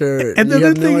t-shirt. And you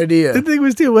have no idea. The thing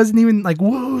was too, it wasn't even like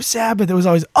woo Sabbath. It was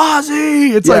always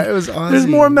Ozzy. It's like, it was Ozzy. There's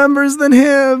more members than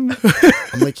him.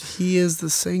 I'm like, he is the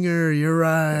singer. You're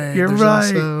right. You're There's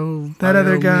right. Also that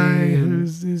other guy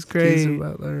who's great.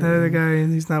 That other guy,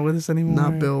 he's not with us anymore.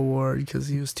 Not Bill Ward, because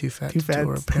he was too fat to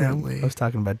tour, apparently. No, I was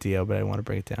talking about Dio, but I want to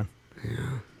break it down.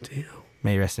 Yeah, Dio.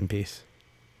 May he rest in pease.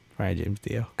 All right, James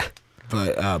Dio.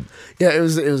 But yeah, it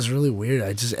was really weird.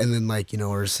 And then like, you know,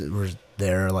 we're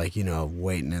there like, you know,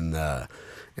 waiting in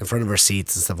front of our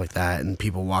seats and stuff like that, and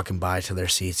people walking by to their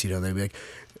seats, you know, they'd be like,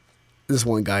 this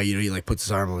one guy, you know, he like puts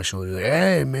his arm on my shoulder, like,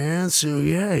 hey man, so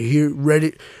yeah, you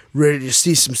ready to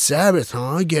see some Sabbath,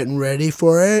 huh? Getting ready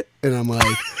for it? And I'm like,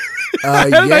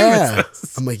 yeah.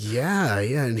 I'm like, yeah.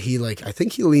 And he like, I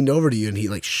think he leaned over to you and he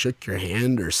like shook your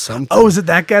hand or something. Oh, is it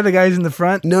that guy? The guy's in the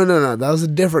front? No. That was a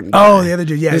different guy. Oh, the other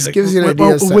dude. Yeah. This like, gives you an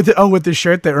idea. With the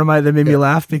shirt that made me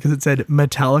laugh because it said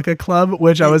Metallica Club,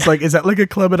 which I was like, is that like a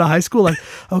club at a high school? Like,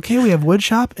 okay, we have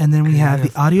Woodshop, and then we have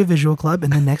the Audiovisual Club,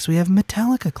 and then next we have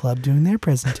Metallica Club doing their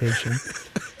presentation.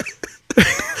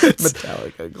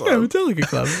 Metallica Club. Yeah, Metallica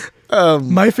Club.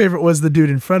 My favorite was the dude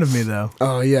in front of me, though.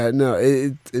 Oh yeah, no,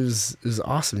 it was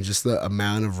awesome. Just the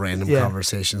amount of random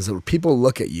conversations that people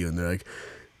look at you and they're like,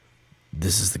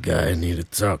 "This is the guy I need to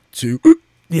talk to."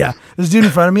 Yeah, this dude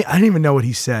in front of me, I didn't even know what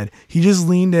he said. He just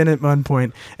leaned in at one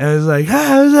point and was like,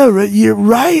 "You're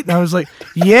right," and I was like,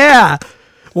 "Yeah,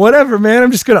 whatever, man.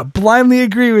 I'm just gonna blindly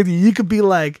agree with you. You could be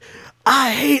like,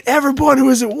 I hate everyone who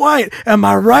isn't white. Am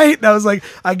I right?" And I was like,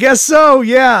 I guess so.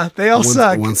 Yeah, they all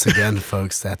suck. Once again,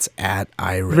 folks, that's at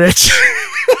Irish. Rich.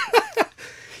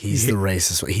 He's the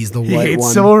racist one. He's the He white hates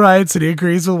one. civil rights and he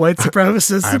agrees with white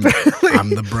supremacists.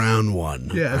 I'm the brown one.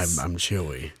 Yes. I'm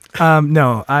Chewy.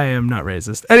 No, I am not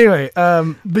racist. Anyway,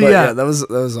 but yeah, that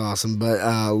was awesome. But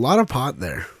a lot of pot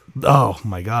there. Oh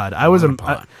my God,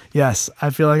 yes, I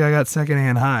feel like I got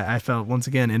secondhand high. I felt once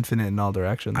again infinite in all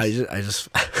directions.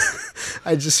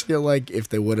 I just feel like if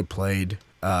they would have played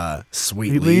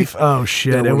Sweet Leaf. Leaf, Oh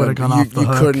shit, it would have gone off the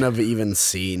hook. You couldn't have even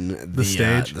seen the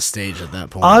stage at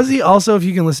that point. Ozzy also, if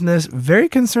you can listen to this, very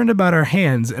concerned about our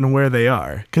hands and where they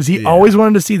are because he always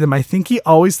wanted to see them. I think he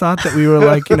always thought that we were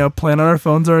like, you know, playing on our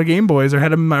phones or our Game Boys or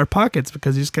had them in our pockets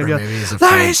because he just kept going,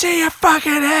 "Let me see your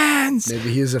fucking hands."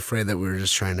 Maybe he was afraid that we were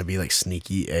just trying to be like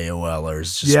sneaky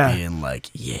AOLers, just being like,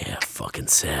 "Yeah, fucking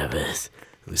Sabbath.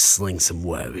 Let's sling some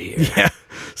web here." Yeah,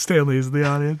 Stanley's the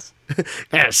audience.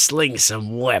 Sling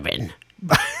some webbing.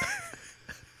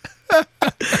 I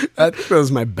think that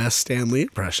was my best Stan Lee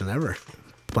impression ever.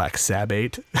 Black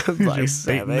Sabbath. Black Just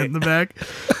baiting Sabbath. in the back.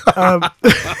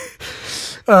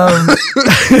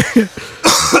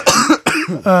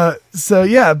 So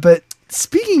yeah, but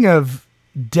speaking of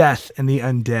death and the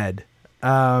undead,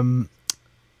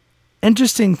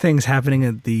 interesting things happening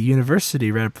at the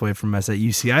university right away from us at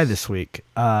UCI this week.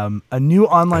 A new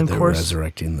online course.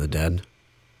 Resurrecting the dead.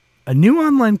 A new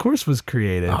online course was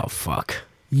created. Oh fuck.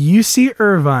 UC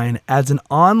Irvine adds an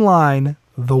online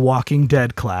The Walking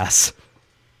Dead class.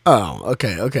 Oh,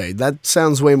 okay. That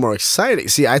sounds way more exciting.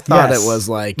 See, I thought it was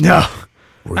like, no,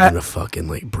 we're gonna fucking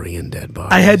like bring in dead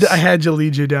bodies. I had to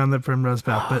lead you down the primrose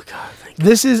path, but God,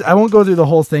 this is, I won't go through the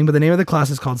whole thing, but the name of the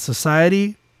class is called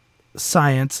Society,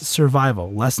 Science,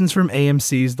 Survival, Lessons from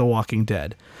AMC's The Walking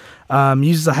Dead.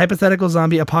 Uses a hypothetical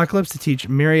zombie apocalypse to teach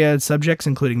myriad subjects,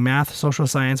 including math, social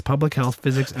science, public health,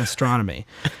 physics, and astronomy.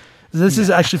 This is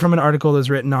actually from an article that's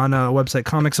written on a website,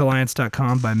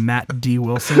 comicsalliance.com by Matt D.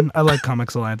 Wilson. I like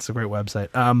Comics Alliance. It's a great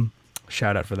website.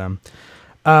 Shout out for them.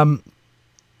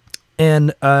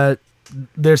 And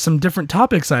there's some different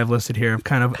topics I've listed here.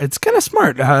 It's kind of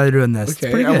smart how they're doing this. Okay,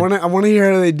 it's pretty good. I want to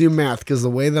hear how they do math, because the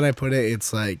way that I put it,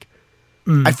 it's like,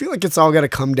 I feel like it's all got to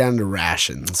come down to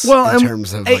rations in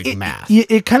terms of like math.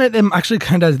 It kind of actually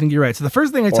kind of does. I think you're right. So the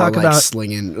first thing I talk about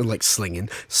swinging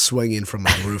from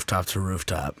like rooftop to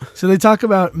rooftop. So they talk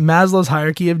about Maslow's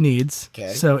hierarchy of needs.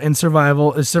 Okay. So in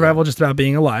survival, is survival just about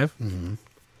being alive? Mm-hmm.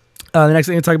 The next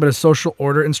thing they talk about is social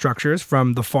order and structures,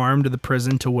 from the farm to the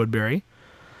prison to Woodbury.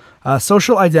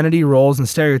 Social identity, roles, and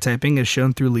stereotyping is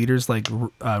shown through leaders like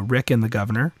Rick and the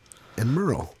governor. And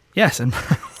Merle. Yes, and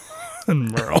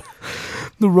Merle.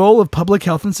 The role of public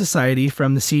health in society,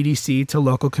 from the CDC to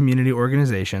local community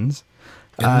organizations.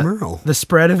 And Merle. The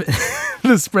spread of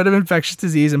infectious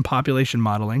disease and population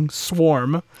modeling.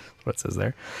 Swarm. What it says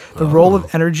there. The role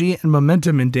of energy and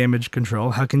momentum in damage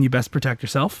control. How can you best protect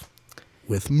yourself?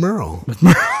 With Merle.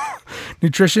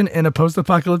 Nutrition in a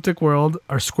post-apocalyptic world.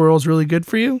 Are squirrels really good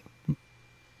for you?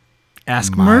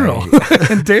 Ask Merle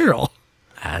and Daryl.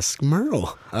 Ask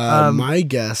Merle. My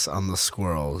guess on the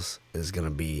squirrels is going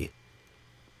to be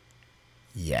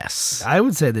yes. I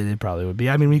would say that it probably would be.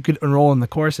 I mean, we could enroll in the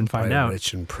course and find out.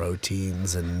 Rich in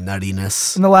proteins and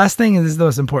nuttiness. And the last thing is the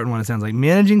most important one, it sounds like.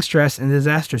 Managing stress in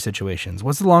disaster situations.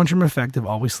 What's the long-term effect of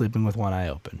always sleeping with one eye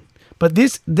open? But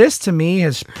this to me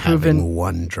has proven... Having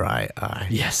one dry eye.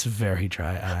 Yes, very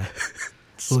dry eye.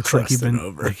 Looks like you've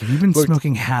been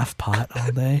smoking half pot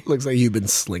all day. Looks like you've been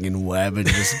slinging web and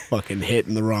just fucking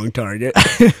hitting the wrong target.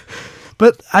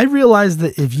 But I realized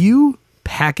that if you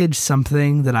package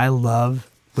something that I love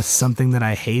with something that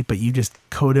I hate, but you just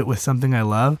code it with something I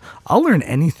love, I'll learn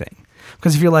anything.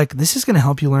 Because if you're like, this is going to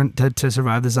help you learn to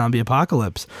survive the zombie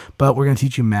apocalypse, but we're going to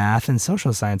teach you math and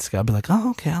social science stuff, I'll be like,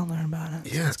 oh, okay, I'll learn about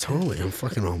it. Yeah, totally. I'm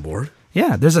fucking on board.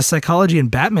 Yeah, there's a psychology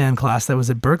and Batman class that was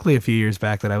at Berkeley a few years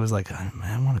back that I was like, oh,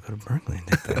 man, I want to go to Berkeley and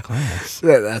take that class.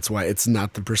 That's why it's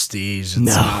not the Prestige. It's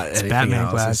not it's anything Batman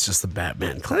else. class. It's just the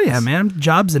Batman class. Oh yeah, man,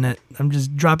 jobs in it. I'm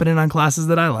just dropping in on classes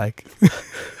that I like.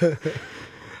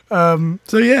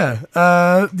 So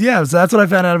that's what I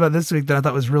found out about this week that I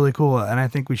thought was really cool, and I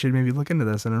think we should maybe look into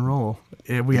this and enroll.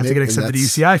 We have to get accepted to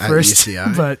UCI first,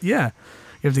 UCI? but yeah,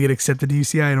 you have to get accepted to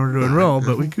UCI in order to enroll.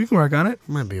 But we can work on it.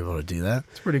 Might be able to do that.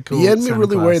 It's pretty cool. You had me sounding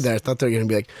really class. worried there. I thought they were going to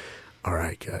be like, all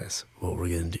right, guys, what we're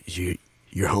going to do,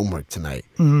 your homework tonight,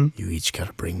 Mm-hmm. you each got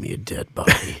to bring me a dead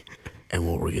body, and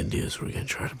what we're going to do is we're going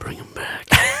to try to bring them back.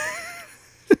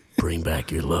 Bring back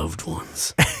your loved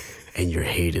ones and your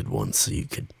hated ones so you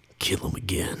could kill them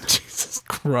again. Jesus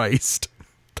Christ.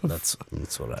 That's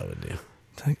what I would do.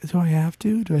 Do I have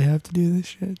to? Do I have to do this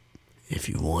shit? If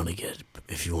you want to get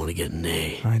an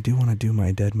A, I do want to do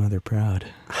my dead mother proud.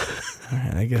 All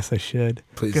right, I guess I should.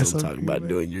 please Guess don't I'll talk do about it.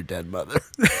 doing your dead mother.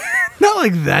 Not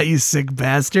like that, you sick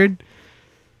bastard.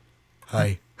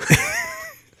 Hi.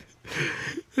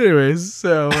 Anyways,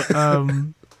 so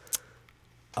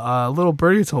little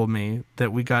birdie told me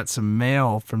that we got some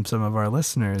mail from some of our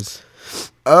listeners.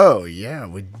 Oh yeah,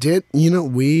 we did.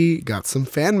 We got some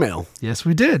fan mail. Yes,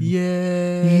 we did.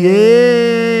 Yay!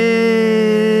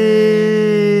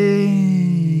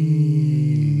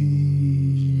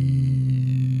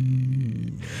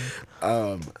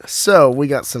 So we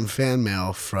got some fan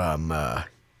mail from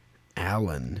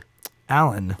Alan.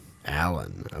 Alan,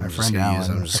 I'm just friend gonna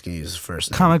Alan. I'm just gonna use his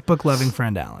first name. comic book loving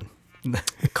friend Alan.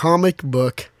 Comic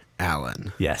book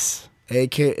Alan, Yes.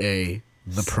 aka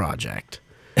the Project.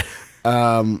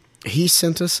 He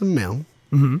sent us some mail.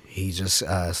 Mm-hmm. He just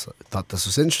thought this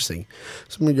was interesting,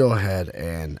 so I'm gonna go ahead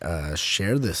and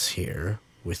share this here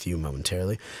with you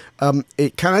momentarily.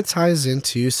 It kind of ties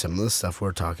into some of the stuff we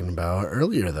were talking about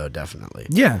earlier, though. Definitely,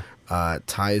 Yeah.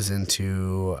 ties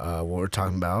into what we're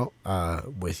talking about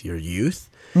with your youth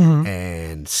Mm-hmm.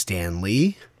 and Stan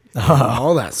Lee, and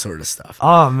all that sort of stuff.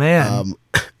 Oh man.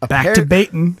 Back to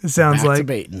baiting. It sounds Back like. to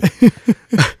baiting.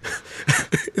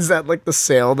 Is that like the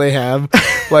sale they have?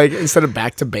 Like instead of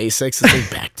back to basics, it's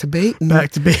like back to baiting.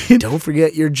 Back to baiting. Don't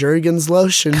forget your Jergens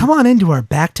lotion. Come on into our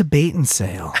back to baiting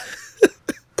sale.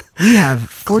 We have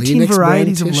 14 Kleenex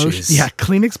varieties of brand lotion. tissues. Yeah,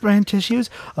 Kleenex brand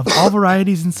tissues of all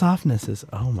varieties and softnesses.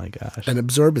 Oh my gosh. And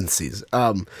absorbencies.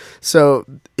 So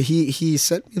he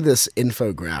sent me this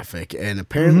infographic, and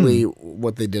apparently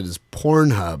what they did is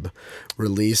Pornhub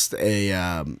released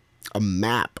a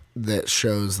map that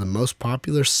shows the most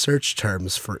popular search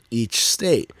terms for each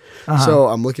state. So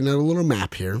I'm looking at a little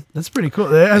map here, That's pretty cool.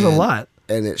 There's a lot.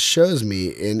 and it shows me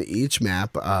in each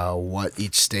map what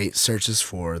each state searches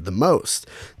for the most.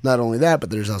 Not only that, but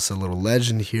there's also a little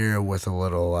legend here with a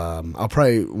little.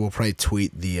 We'll probably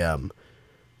tweet the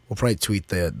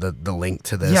link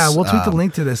to this. Yeah, we'll tweet the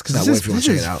link to this because that way this if you wanna this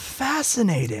check is it out.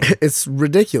 fascinating. It's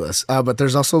ridiculous. But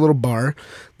there's also a little bar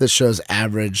that shows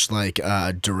average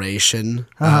duration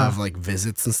of like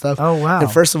visits and stuff. Oh, wow.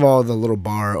 And first of all, the little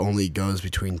bar only goes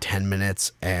between 10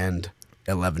 minutes and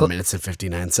 11 minutes and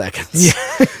 59 seconds.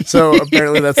 Yeah. So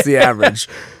apparently that's the average.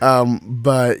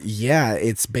 But yeah,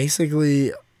 it's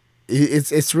basically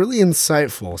it's really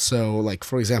insightful. So like,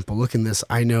 for example, look in this,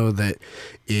 I know that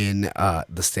in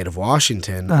the state of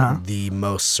Washington, the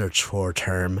most searched for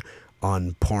term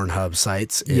on Pornhub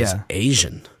sites is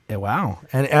Asian. Yeah, wow.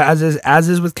 And as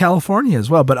is with California as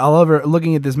well. But all over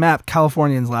looking at this map,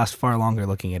 Californians last far longer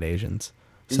looking at Asians.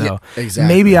 So Yeah,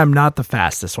 exactly. maybe I'm not the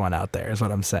fastest one out there is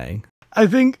what I'm saying. I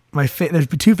think there's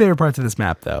two favorite parts of this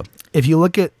map, though. If you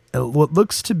look at what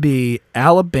looks to be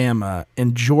Alabama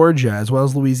and Georgia, as well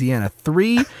as Louisiana,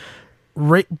 three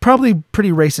probably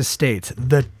pretty racist states,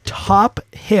 the top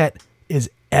hit is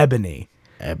Ebony.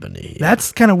 Ebony.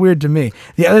 That's kind of weird to me.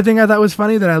 The other thing I thought was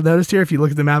funny that I noticed here, if you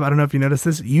look at the map, I don't know if you noticed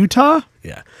this, Utah?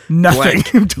 Yeah. Nothing.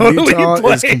 Blank. Totally Utah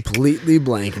blank. is completely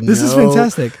blank. This is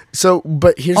fantastic. So,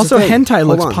 but here's Also, the thing. hentai Hold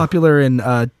looks on. popular in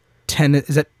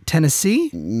is that Tennessee?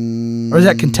 Or is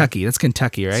that Kentucky? That's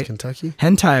Kentucky, right? It's Kentucky?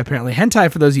 Hentai, apparently. Hentai,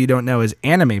 for those of you who don't know, is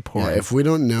anime porn. Yeah, if we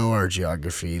don't know our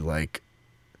geography, like,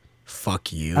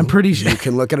 fuck you. I'm pretty sure- You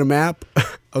can look at a map.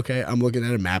 Okay, I'm looking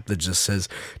at a map that just says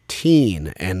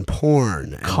teen and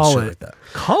porn and Call shit it like that.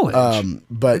 college.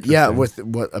 But yeah, with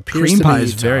what appears Cream to pie be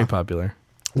is Utah, very popular.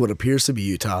 what appears to be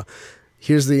Utah,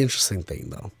 here's the interesting thing,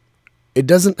 though. It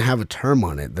doesn't have a term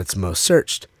on it that's most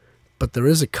searched, but there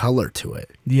is a color to it.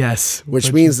 Yes.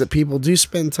 Which means that people do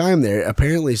spend time there.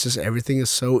 Apparently, it's just everything is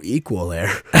so equal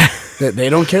there that they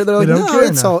don't care. They're like, no,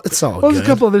 it's all well, good. there's a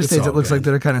couple other It's states all it looks good. like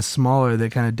that are kind of smaller. They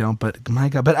kind of don't, but my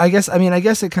God. But I guess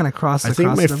it kind of crosses I think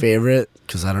across my them. favorite,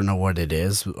 because I don't know what it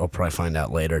is, I'll probably find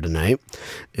out later tonight,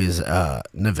 is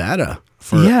Nevada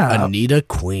for Anita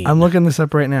Queen. I'm looking this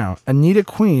up right now. Anita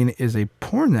Queen is a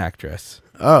porn actress.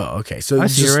 Oh, okay. So I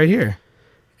see it right here.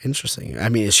 Interesting. I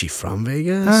mean, is she from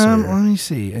Vegas? Let me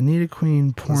see. Anita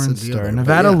Queen porn the deal star. there?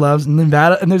 Nevada But yeah. loves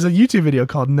Nevada, and there's a YouTube video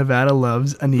called Nevada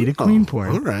Loves Anita Queen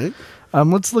porn. All right.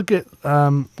 Let's look at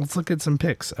some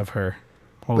pics of her.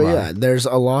 Hold But on. yeah, there's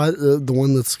a lot. The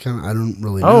one that's kind of I don't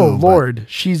really know. Oh but Lord,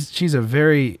 she's a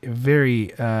very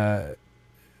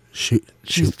shoot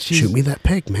she's- me that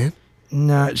pic, man.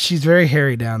 no, she's very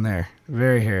hairy down there,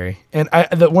 very hairy. And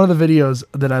one of the videos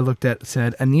that I looked at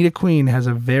said Anita Queen has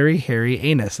a very hairy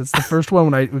anus. That's the first one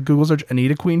when I Google search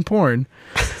Anita Queen porn.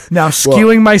 Now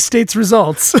skewing my state's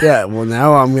results. Yeah. Well,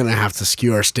 now I'm gonna have to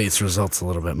skew our state's results a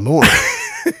little bit more.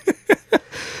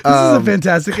 This is a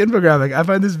fantastic infographic. I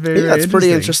find this very, Yeah, very it's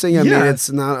pretty interesting. I mean, Yeah. it's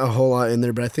not a whole lot in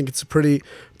there, but I think it's a pretty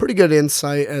good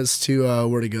insight as to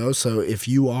where to go. So if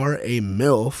you are a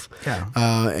MILF, Yeah.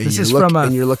 and This you're is from a-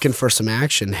 and you're looking for some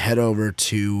action, head over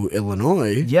to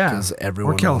Illinois. Yeah, because or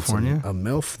everyone California. wants a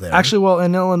MILF there. Actually, well,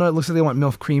 in Illinois, it looks like they want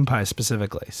MILF cream pie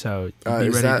specifically. So be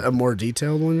is ready that to- a more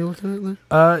detailed one you're looking at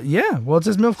there? yeah. Well, it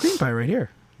says MILF cream pie right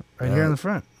here, here on the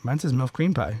front. Mine says MILF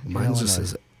cream pie. in Mine just Illinois.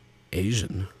 says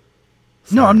Asian.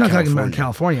 No, I'm not California. talking about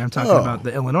California. I'm talking Oh. about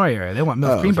the Illinois area. They want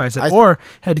MILF Oh, cream pie. I- Or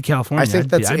head to California. I think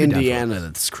that's I'd be down for it. Indiana.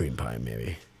 That's cream pie,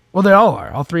 maybe. Well, they all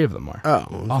are. All three of them are. Oh,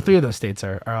 All three of those states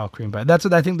are all cream pie. That's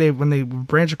what I think when they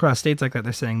branch across states like that,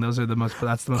 they're saying that's the most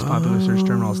popular search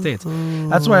term in all states.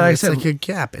 That's why, like I it's said, like a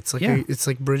gap. It's like Yeah. it's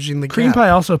like bridging the cream gap. pie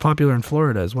also popular in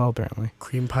Florida as well, apparently.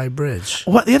 Cream pie bridge.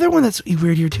 What the other one that's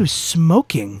weird here too is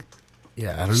smoking.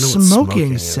 Yeah, I don't know what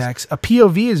smoking is. sex. A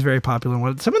POV is very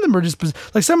popular. Some of them are just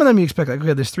like some of them you expect. Like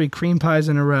okay, there's 3 cream pies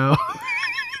in a row.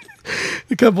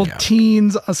 A couple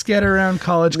teens scatter around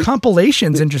college.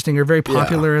 Compilations, interesting, are very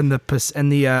popular in the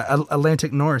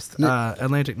Atlantic North.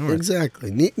 Atlantic North.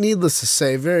 Exactly. Needless to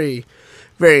say, very,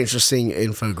 very interesting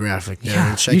infographic there. Yeah,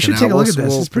 And check you it should out. take a look at We'll-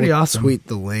 this. It's pretty we'll awesome. Tweet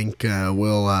the link.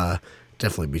 We'll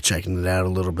definitely be checking it out a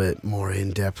little bit more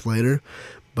in depth later.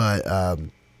 But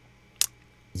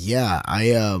yeah,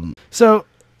 So,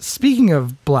 speaking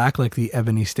of black, like the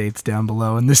ebony states down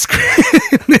below in this,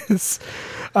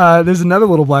 there's another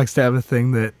little Black Sabbath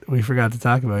thing that we forgot to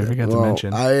talk about. We forgot to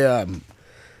mention.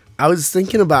 I was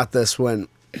thinking about this when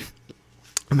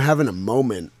I'm having a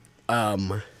moment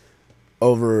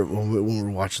over when we're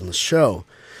watching the show,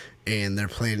 and they're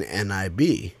playing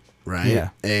NIB, right? Yeah.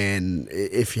 And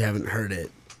if you haven't heard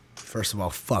it, first of all,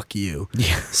 fuck you.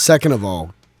 Yeah. Second of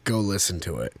all, go listen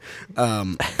to it.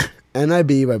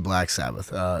 NIB by Black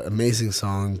Sabbath, amazing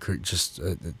song, just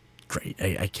great.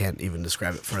 I can't even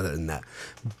describe it further than that.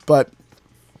 But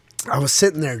I was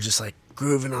sitting there just like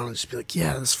grooving on it, just be like,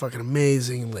 yeah, this is fucking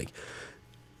amazing. Like,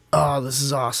 oh, this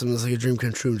is awesome. It's like a dream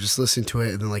come true. Just listening to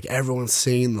it, and then like everyone's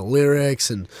singing the lyrics,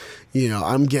 and you know,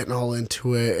 I'm getting all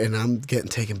into it, and I'm getting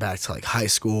taken back to like high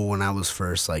school when I was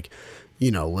first like, you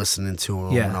know, listening to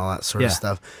them and all that sort of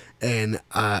stuff. And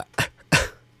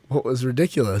what was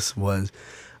ridiculous was,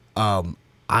 I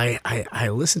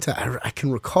listened to, I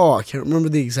can recall, I can't remember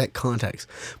the exact context,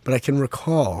 but I can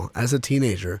recall as a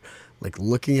teenager, like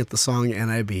looking at the song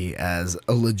NIB as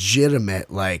a legitimate,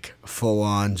 like full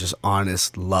on, just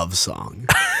honest love song.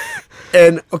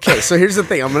 And okay, so here's the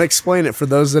thing. I'm going to explain it for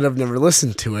those that have never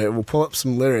listened to it. We'll pull up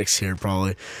some lyrics here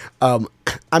probably.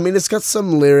 I mean, it's got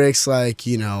some lyrics like,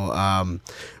 you know,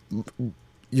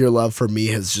 your love for me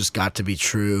has just got to be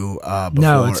true.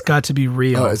 No, it's got to be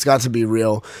real. Oh, it's got to be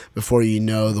real before you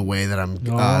know the way that I'm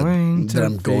going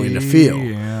to feel.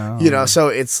 Yeah. You know, so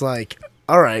it's like,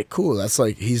 all right, cool. That's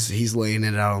like he's laying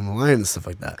it out on the line and stuff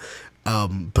like that.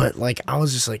 But like I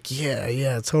was just like,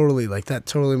 yeah, totally. Like that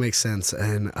totally makes sense.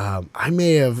 And I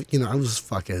may have, you know, I was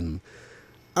fucking,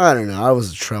 I don't know. I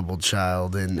was a troubled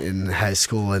child in high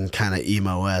school and kind of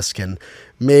emo-esque. And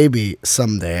maybe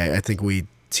someday, I think we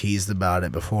teased about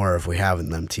it before. If we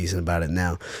haven't, I'm teasing about it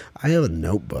now. I have a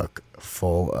notebook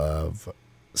full of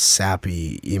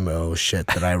sappy emo shit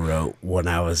that I wrote when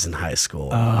I was in high school.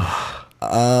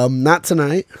 Not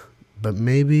tonight, but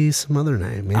maybe some other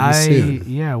night. Maybe soon.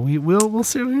 Yeah, we'll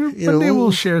see. One You know, day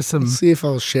we'll share some. We'll see if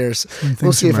I'll share.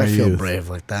 We'll see if I feel brave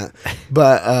like that.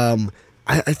 But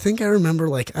I think I remember,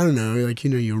 like, I don't know, like, you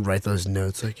know, you write those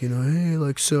notes, like, you know, hey,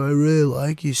 like, so I really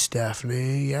like you,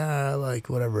 Stephanie. Yeah, like,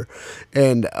 whatever.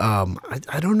 And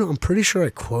I don't know. I'm pretty sure I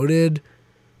quoted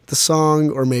the song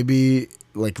or maybe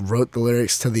like wrote the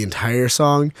lyrics to the entire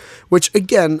song, which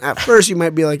again, at first you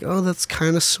might be like, oh, that's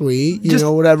kind of sweet, you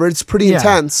know, whatever. It's pretty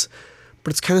intense,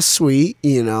 but it's kind of sweet,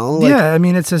 you know? Like, yeah, I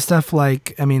mean, it says stuff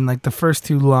like, like the first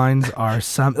two lines are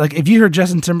like if you heard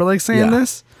Justin Timberlake saying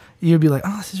this, you'd be like,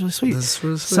 oh, this is really sweet. This is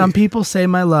really sweet. Some people say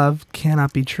my love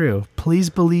cannot be true. Please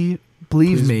believe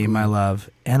me, my love,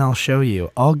 and I'll show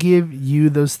you. I'll give you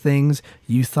those things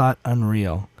you thought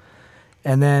unreal.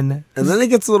 And then it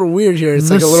gets a little weird here. It's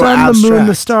the like a little sun, abstract. the moon,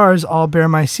 the stars all bear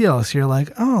my seal. So you're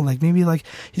like, oh, like maybe like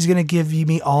he's gonna give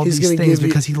me all these things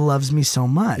because he loves me so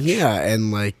much. Yeah,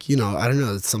 and like, you know, I don't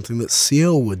know, it's something that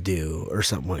Seal would do or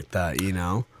something like that, you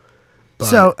know. But,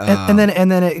 so and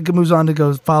then it moves on to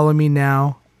go, follow me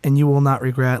now, and you will not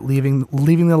regret leaving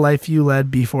the life you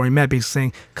led before we met. Basically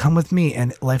saying, come with me,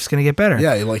 and life's gonna get better.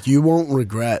 Yeah, like you won't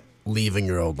regret leaving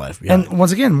your old life behind. And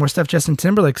once again, more stuff Justin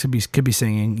Timberlake could be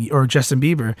singing, or Justin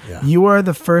Bieber. Yeah. You are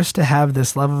the first to have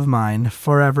this love of mine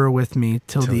forever with me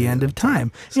till the end of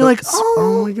time. You're like,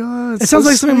 oh my god, it sounds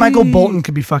like something Michael Bolton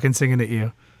could be fucking singing at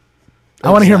you. Exactly. I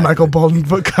want to hear Michael Bolton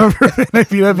book cover. That'd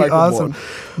be awesome.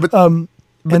 But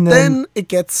then it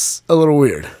gets a little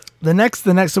weird. The next,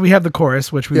 so we have the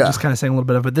chorus, which we were just kind of saying a little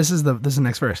bit of, but this is the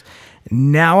next verse.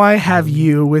 Now I have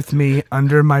you with me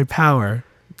under my power.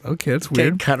 Okay, that's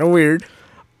weird. Kind of weird.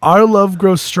 Our love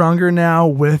grows stronger now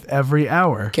with every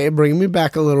hour. Okay, bring me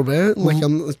back a little bit. Like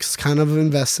I'm kind of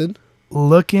invested.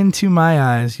 Look into my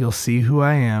eyes, you'll see who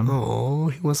I am. Oh,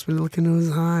 he wants me to look into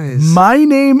his eyes. My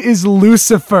name is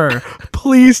Lucifer.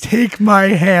 Please take my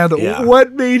hand. Yeah.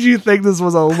 What made you think this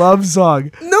was a love song?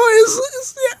 No,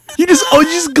 it's you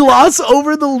just gloss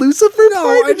over the Lucifer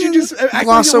part? Did you just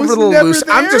gloss over the Lucifer?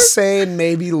 I'm just saying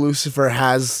maybe Lucifer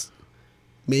has.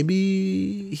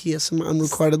 Maybe he has some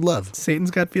unrequited love.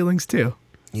 Satan's got feelings too.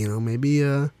 You know, maybe,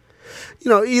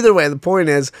 either way, the point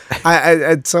is, I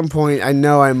at some point, I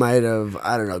know I might have,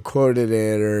 I don't know, quoted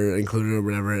it or included it or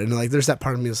whatever. And like, there's that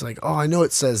part of me that's like, oh, I know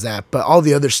it says that, but all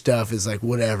the other stuff is like,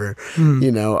 whatever,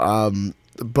 you know.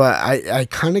 But I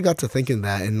kind of got to thinking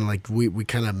that, and like we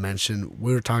kind of mentioned,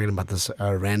 we were talking about this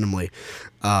randomly,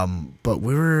 but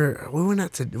we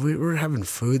were having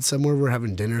food somewhere, we were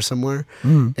having dinner somewhere,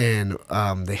 and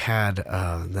they had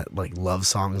that like love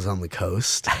songs on the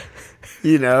coast,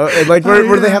 you know, and like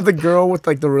where they have the girl with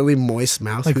like the really moist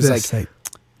mouth like who's this, like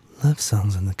love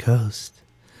songs on the coast.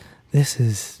 This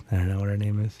is, I don't know what her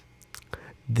name is.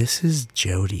 This is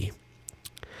Jody.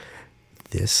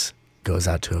 This goes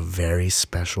out to a very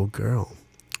special girl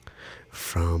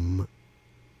from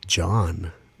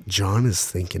John. John is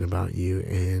thinking about you,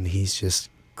 and he's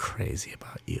just crazy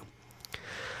about you.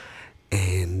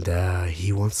 And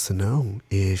he wants to know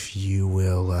if you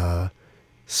will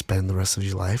spend the rest of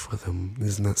your life with him.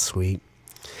 Isn't that sweet?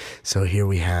 So here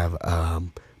we have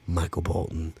Michael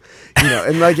Bolton, you know,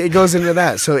 and like it goes into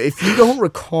that. So if you don't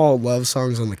recall love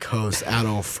songs on the coast at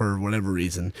all for whatever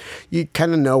reason, you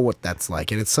kind of know what that's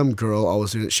like. And it's some girl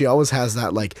always doing it. She always has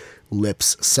that like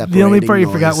lips separating. The only part noise.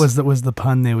 You forgot was the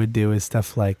pun they would do is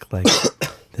stuff like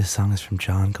this song is from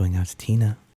John going out to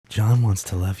Tina. John wants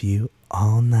to love you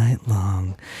all night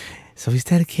long, so he's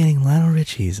dedicating Lionel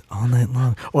Richie's All Night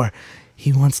Long. Or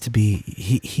he wants to be,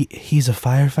 he's a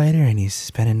firefighter and he's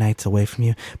spending nights away from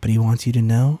you, but he wants you to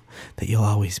know that you'll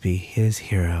always be his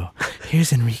hero.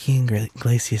 Here's Enrique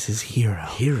Iglesias' hero.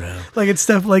 Like it's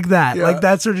stuff like that. Yeah. Like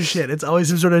that sort of shit. It's always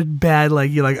some sort of bad, like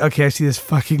you're like, okay, I see this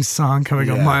fucking song coming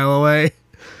a mile away.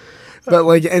 But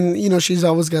like, and you know, she's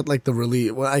always got like the really,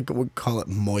 what I would call it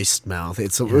moist mouth.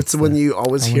 It's when you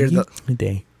always hear the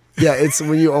day. Yeah, it's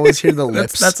when you always hear the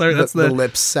lips, that's the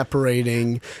lips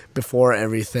separating before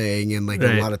everything, and like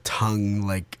a lot of tongue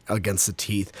like against the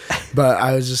teeth. But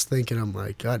I was just thinking, I'm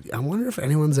like, God, I wonder if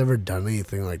anyone's ever done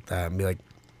anything like that and be like,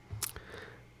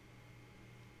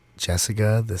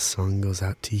 Jessica, this song goes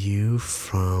out to you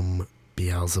from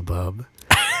Beelzebub.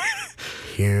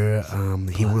 Here,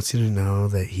 he wants you to know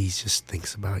that he just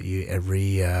thinks about you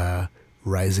every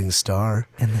rising star.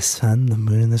 And the sun, the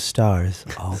moon, and the stars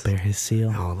all bear his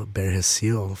seal. All bear his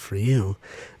seal for you.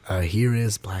 Here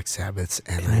is Black Sabbath's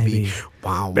NIV.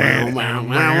 Wow, wow, wow,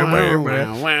 wow,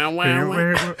 wow, wow,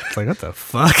 wow. It's like, what the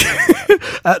fuck?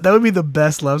 That would be the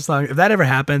best love song. If that ever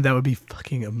happened, that would be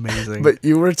fucking amazing. But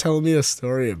you were telling me a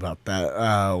story about that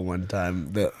one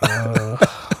time. That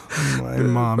my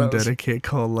mom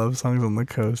called Love Songs on the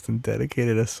Coast and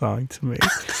dedicated a song to me.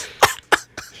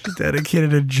 She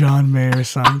dedicated a John Mayer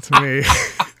song to me.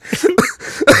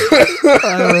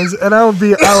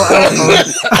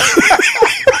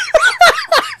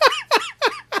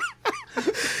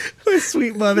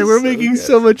 Sweet mother. We're making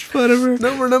so much fun of her.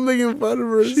 No, we're not making fun of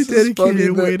her. She It's just funny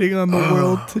dedicated that- Waiting on the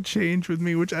World to Change with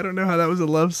me, which I don't know how that was a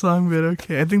love song, but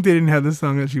okay. I think they didn't have the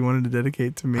song that she wanted to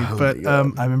dedicate to me. Oh but my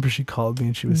God. I remember she called me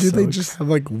and she was Did so they just have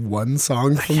like one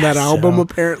song from guess that album? so.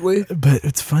 Apparently. But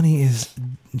what's funny is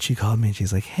she called me and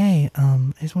she's like, "Hey, I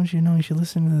just want you to know you should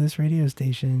listen to this radio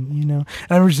station, you know." And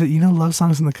I remember she said, "You know, Love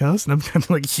Songs on the Coast?" And I'm kind of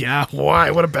like, "Yeah,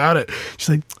 why? What about it?" She's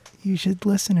like, "You should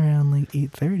listen around like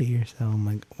 8:30 or so." I'm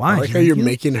like, "Why?" I like She's how you're "You-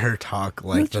 making her talk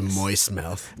like the just- moist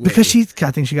mouth. Because lady.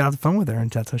 I think she got off the phone with her,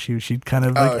 and that's how she kind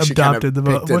of Oh, like she kind of adopted the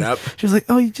picked it vote. up. She was like,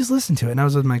 "Oh, you just listen to it." And I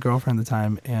was with my girlfriend at the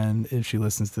time, and if she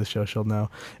listens to the show, she'll know.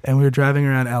 And we were driving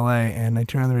around LA, and I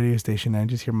turn on the radio station, and I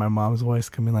just hear my mom's voice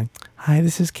coming like, "Hi,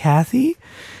 this is Kathy."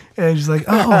 And she's like,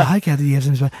 "Oh, hi, Kathy. You have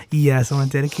something special?" "Yes, I want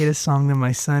to dedicate a song to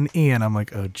my son, Ian." I'm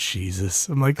like, "Oh, Jesus."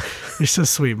 I'm like, "You're so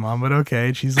sweet, Mom, but okay."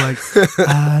 And she's like,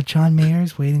 "John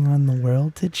Mayer's Waiting on the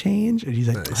World to Change." And she's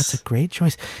like, Nice. "That's a great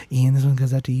choice. Ian, this one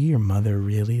goes out to you. Your mother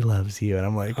really loves you." And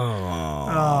I'm like, Aw.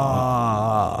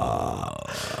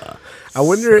 "Oh." I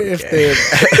wonder if they.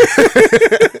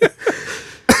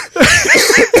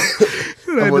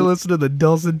 And I had to listen to the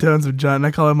dulcet tones of John. And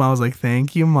I called her mom. I was like,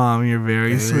 "Thank you, Mom. You're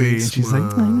very sweet." And Thanks, she's like, "I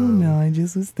don't Mom. know. I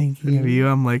just was thinking of you."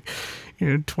 I'm like,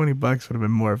 $20 would have been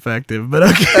more effective. But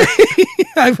okay.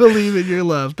 I believe in your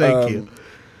love. Thank you.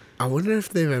 I wonder if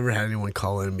they've ever had anyone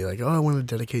call in and be like, "Oh, I want to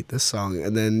dedicate this song,"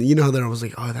 and then you know how they're always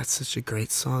like, "Oh, that's such a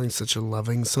great song, such a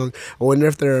loving song." I wonder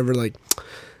if they're ever like,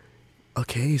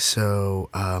 "Okay, so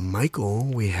Michael,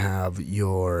 we have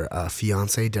your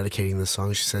fiance dedicating this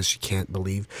song. She says she can't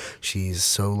believe she's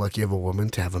so lucky of a woman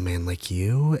to have a man like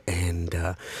you,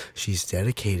 and she's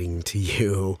dedicating to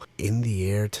you "In the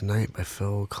Air Tonight" by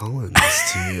Phil Collins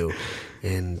to you,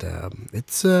 and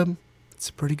it's a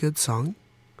pretty good song.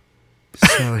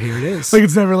 So here it is. Like,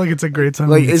 it's never like it's a great song.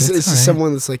 Like it's all right.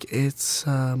 someone that's like it's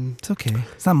It's okay.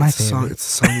 It's not my it's a song. favorite. It's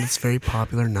a song that's very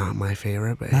popular. Not my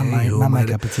favorite, but Not hey, my who not am my I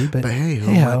to- cup of tea, but hey, who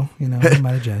hey am I- ho, who am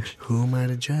I to judge? Who am I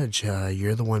to judge?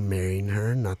 You're the one marrying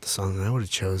her, not the song I would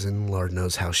have chosen. Lord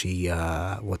knows how she,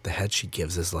 what the head she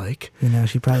gives is like. You know,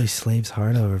 she probably slaves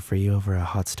hard for you over a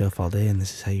hot stove all day, and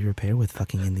this is how you repair with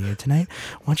fucking In the Air Tonight.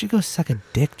 Why don't you go suck a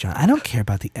dick, John? I don't care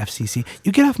about the FCC.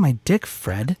 You get off my dick,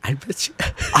 Fred. I bet you.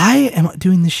 I am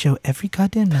doing this show every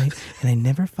goddamn night, and I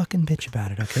never fucking bitch about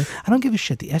it, okay? I don't give a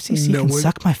shit. The FCC No can one-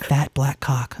 suck my fat black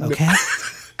cock, okay?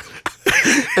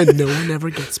 And no one ever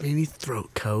gets me any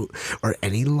throat coat or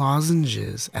any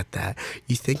lozenges at that.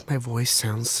 You think my voice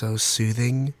sounds so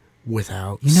soothing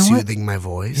without You know what? soothing my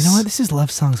voice? You know what? This is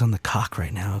love songs on the cock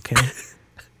right now, okay?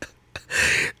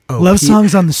 Oh, Love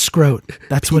songs on the scrot.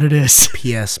 That's what it is.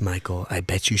 P.S. Michael, I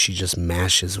bet you she just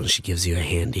mashes when she gives you a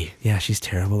handy. Yeah, she's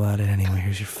terrible at it anyway.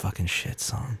 Here's your fucking shit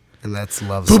song. And that's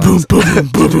love Boom, boom, songs. boom,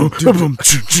 boom, boom, boom, boom,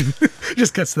 boom.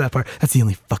 Just cuts to that part. That's the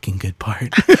only fucking good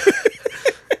part.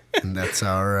 And that's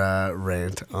our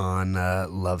rant on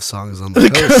love songs on the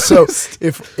coast. So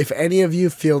if any of you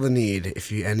feel the need,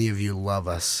 any of you love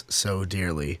us so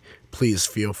dearly, please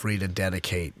feel free to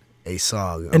dedicate a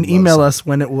song. And email us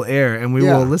when it will air, and we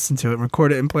Yeah. will listen to it, and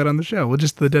record it, and play it on the show. Well,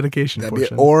 just the dedication That'd be,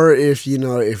 portion. or if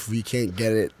if we can't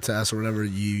get it to us or whatever,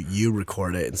 you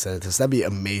record it and send it to us. That'd be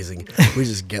amazing. We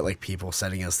just get like people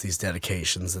sending us these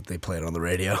dedications that they played on the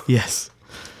radio. Yes.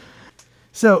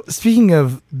 So, speaking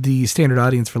of the standard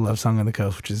audience for Love Song on the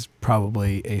Coast, which is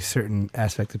probably a certain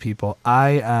aspect of people,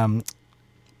 and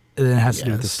it has to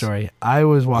do with the Yes. story. I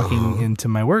was walking into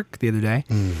my work the other day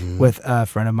with a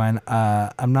friend of mine. I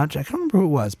can't remember who it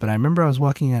was, but I remember I was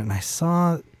walking in and I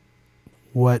saw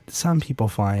what some people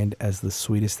find as the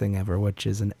sweetest thing ever, which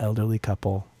is an elderly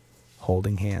couple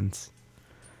holding hands.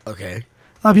 Okay.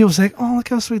 A lot of people say, "Oh, look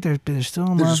how sweet they're still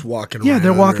in They're love." just walking Yeah, they're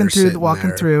around walking or through, sitting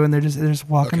there. and they're just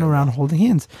walking Okay. around holding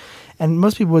hands. And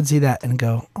most people would see that and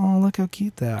go, "Oh, look how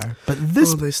cute they are." But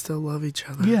this, Oh, they still love each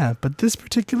other. yeah, but this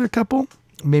particular couple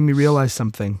made me realize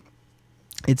something.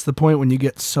 It's the point when you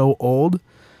get so old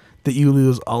that you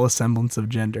lose all semblance of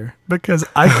gender, because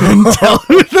I couldn't tell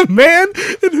who the man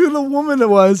and who the woman it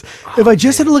was. If I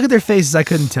just had to look at their faces, I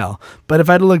couldn't tell. But if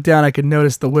I had to look down, I could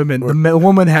notice the women. The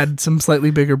woman had some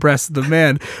slightly bigger breasts than the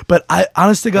man. But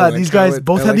honest to God, like these how guys it-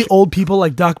 both I had like- the old people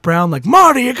like Doc Brown, like,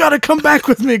 "Marty, you gotta come back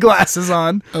with me," glasses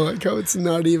on. I like how it's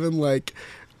not even like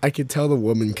I could tell the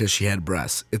woman because she had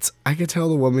breasts. I could tell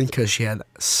the woman because she had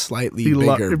slightly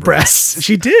bigger breasts.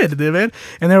 She did, man.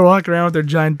 And they were walking around with their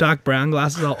giant Doc Brown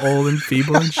glasses, all old and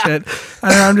feeble and shit.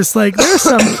 And I'm just like, there's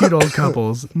some cute old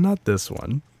couples. Not this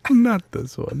one. Not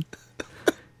this one.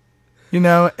 You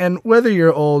know, and whether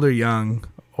you're old or young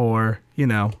or,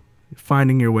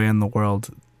 finding your way in the world,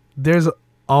 there's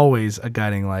always a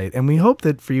guiding light. And we hope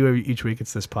that for you each week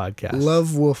it's this podcast.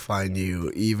 Love will find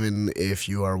you even if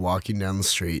you are walking down the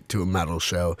street to a metal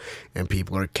show and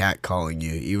people are catcalling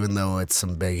you, even though it's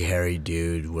some big hairy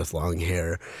dude with long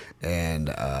hair and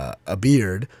a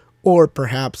beard. Or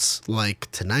perhaps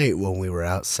like tonight when we were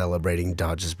out celebrating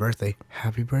Dodge's birthday.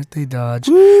 Happy birthday, Dodge.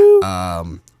 Woo!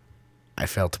 I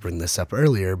failed to bring this up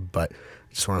earlier, but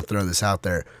I just want to throw this out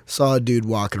there. Saw a dude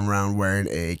walking around wearing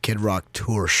a Kid Rock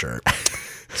tour shirt.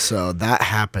 So that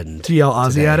happened. Did you yell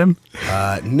Ozzy today. at him?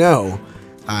 No.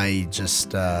 I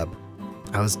just I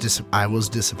was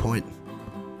disappointed.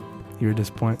 You were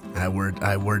disappointed? I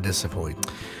were disappointed.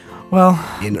 Well,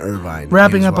 In Irvine.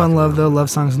 wrapping He was up on walking love, around. though, Love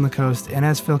Songs on the Coast, and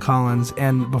as Phil Collins,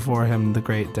 and before him, the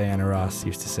great Diana Ross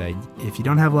used to say, if you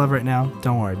don't have love right now,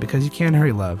 don't worry, because you can't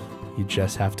hurry love. You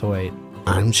just have to wait.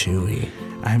 I'm Chewy,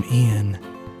 I'm Ian.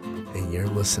 and you're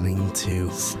listening to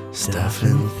Stuff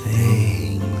and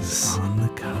Things. On the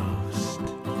Coast.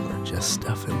 Or just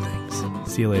Stuff and Things.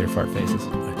 See you later, fart faces.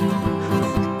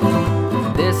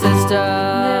 This is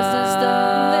stuff. This is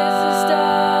stuff. This is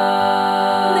stuff.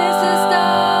 This is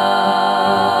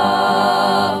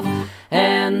stuff.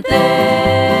 And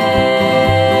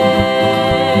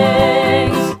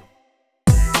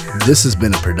things. This has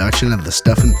been a production of the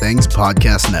Stuff and Things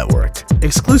Podcast Network.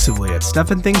 Exclusively at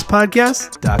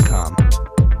stuffandthingspodcast.com.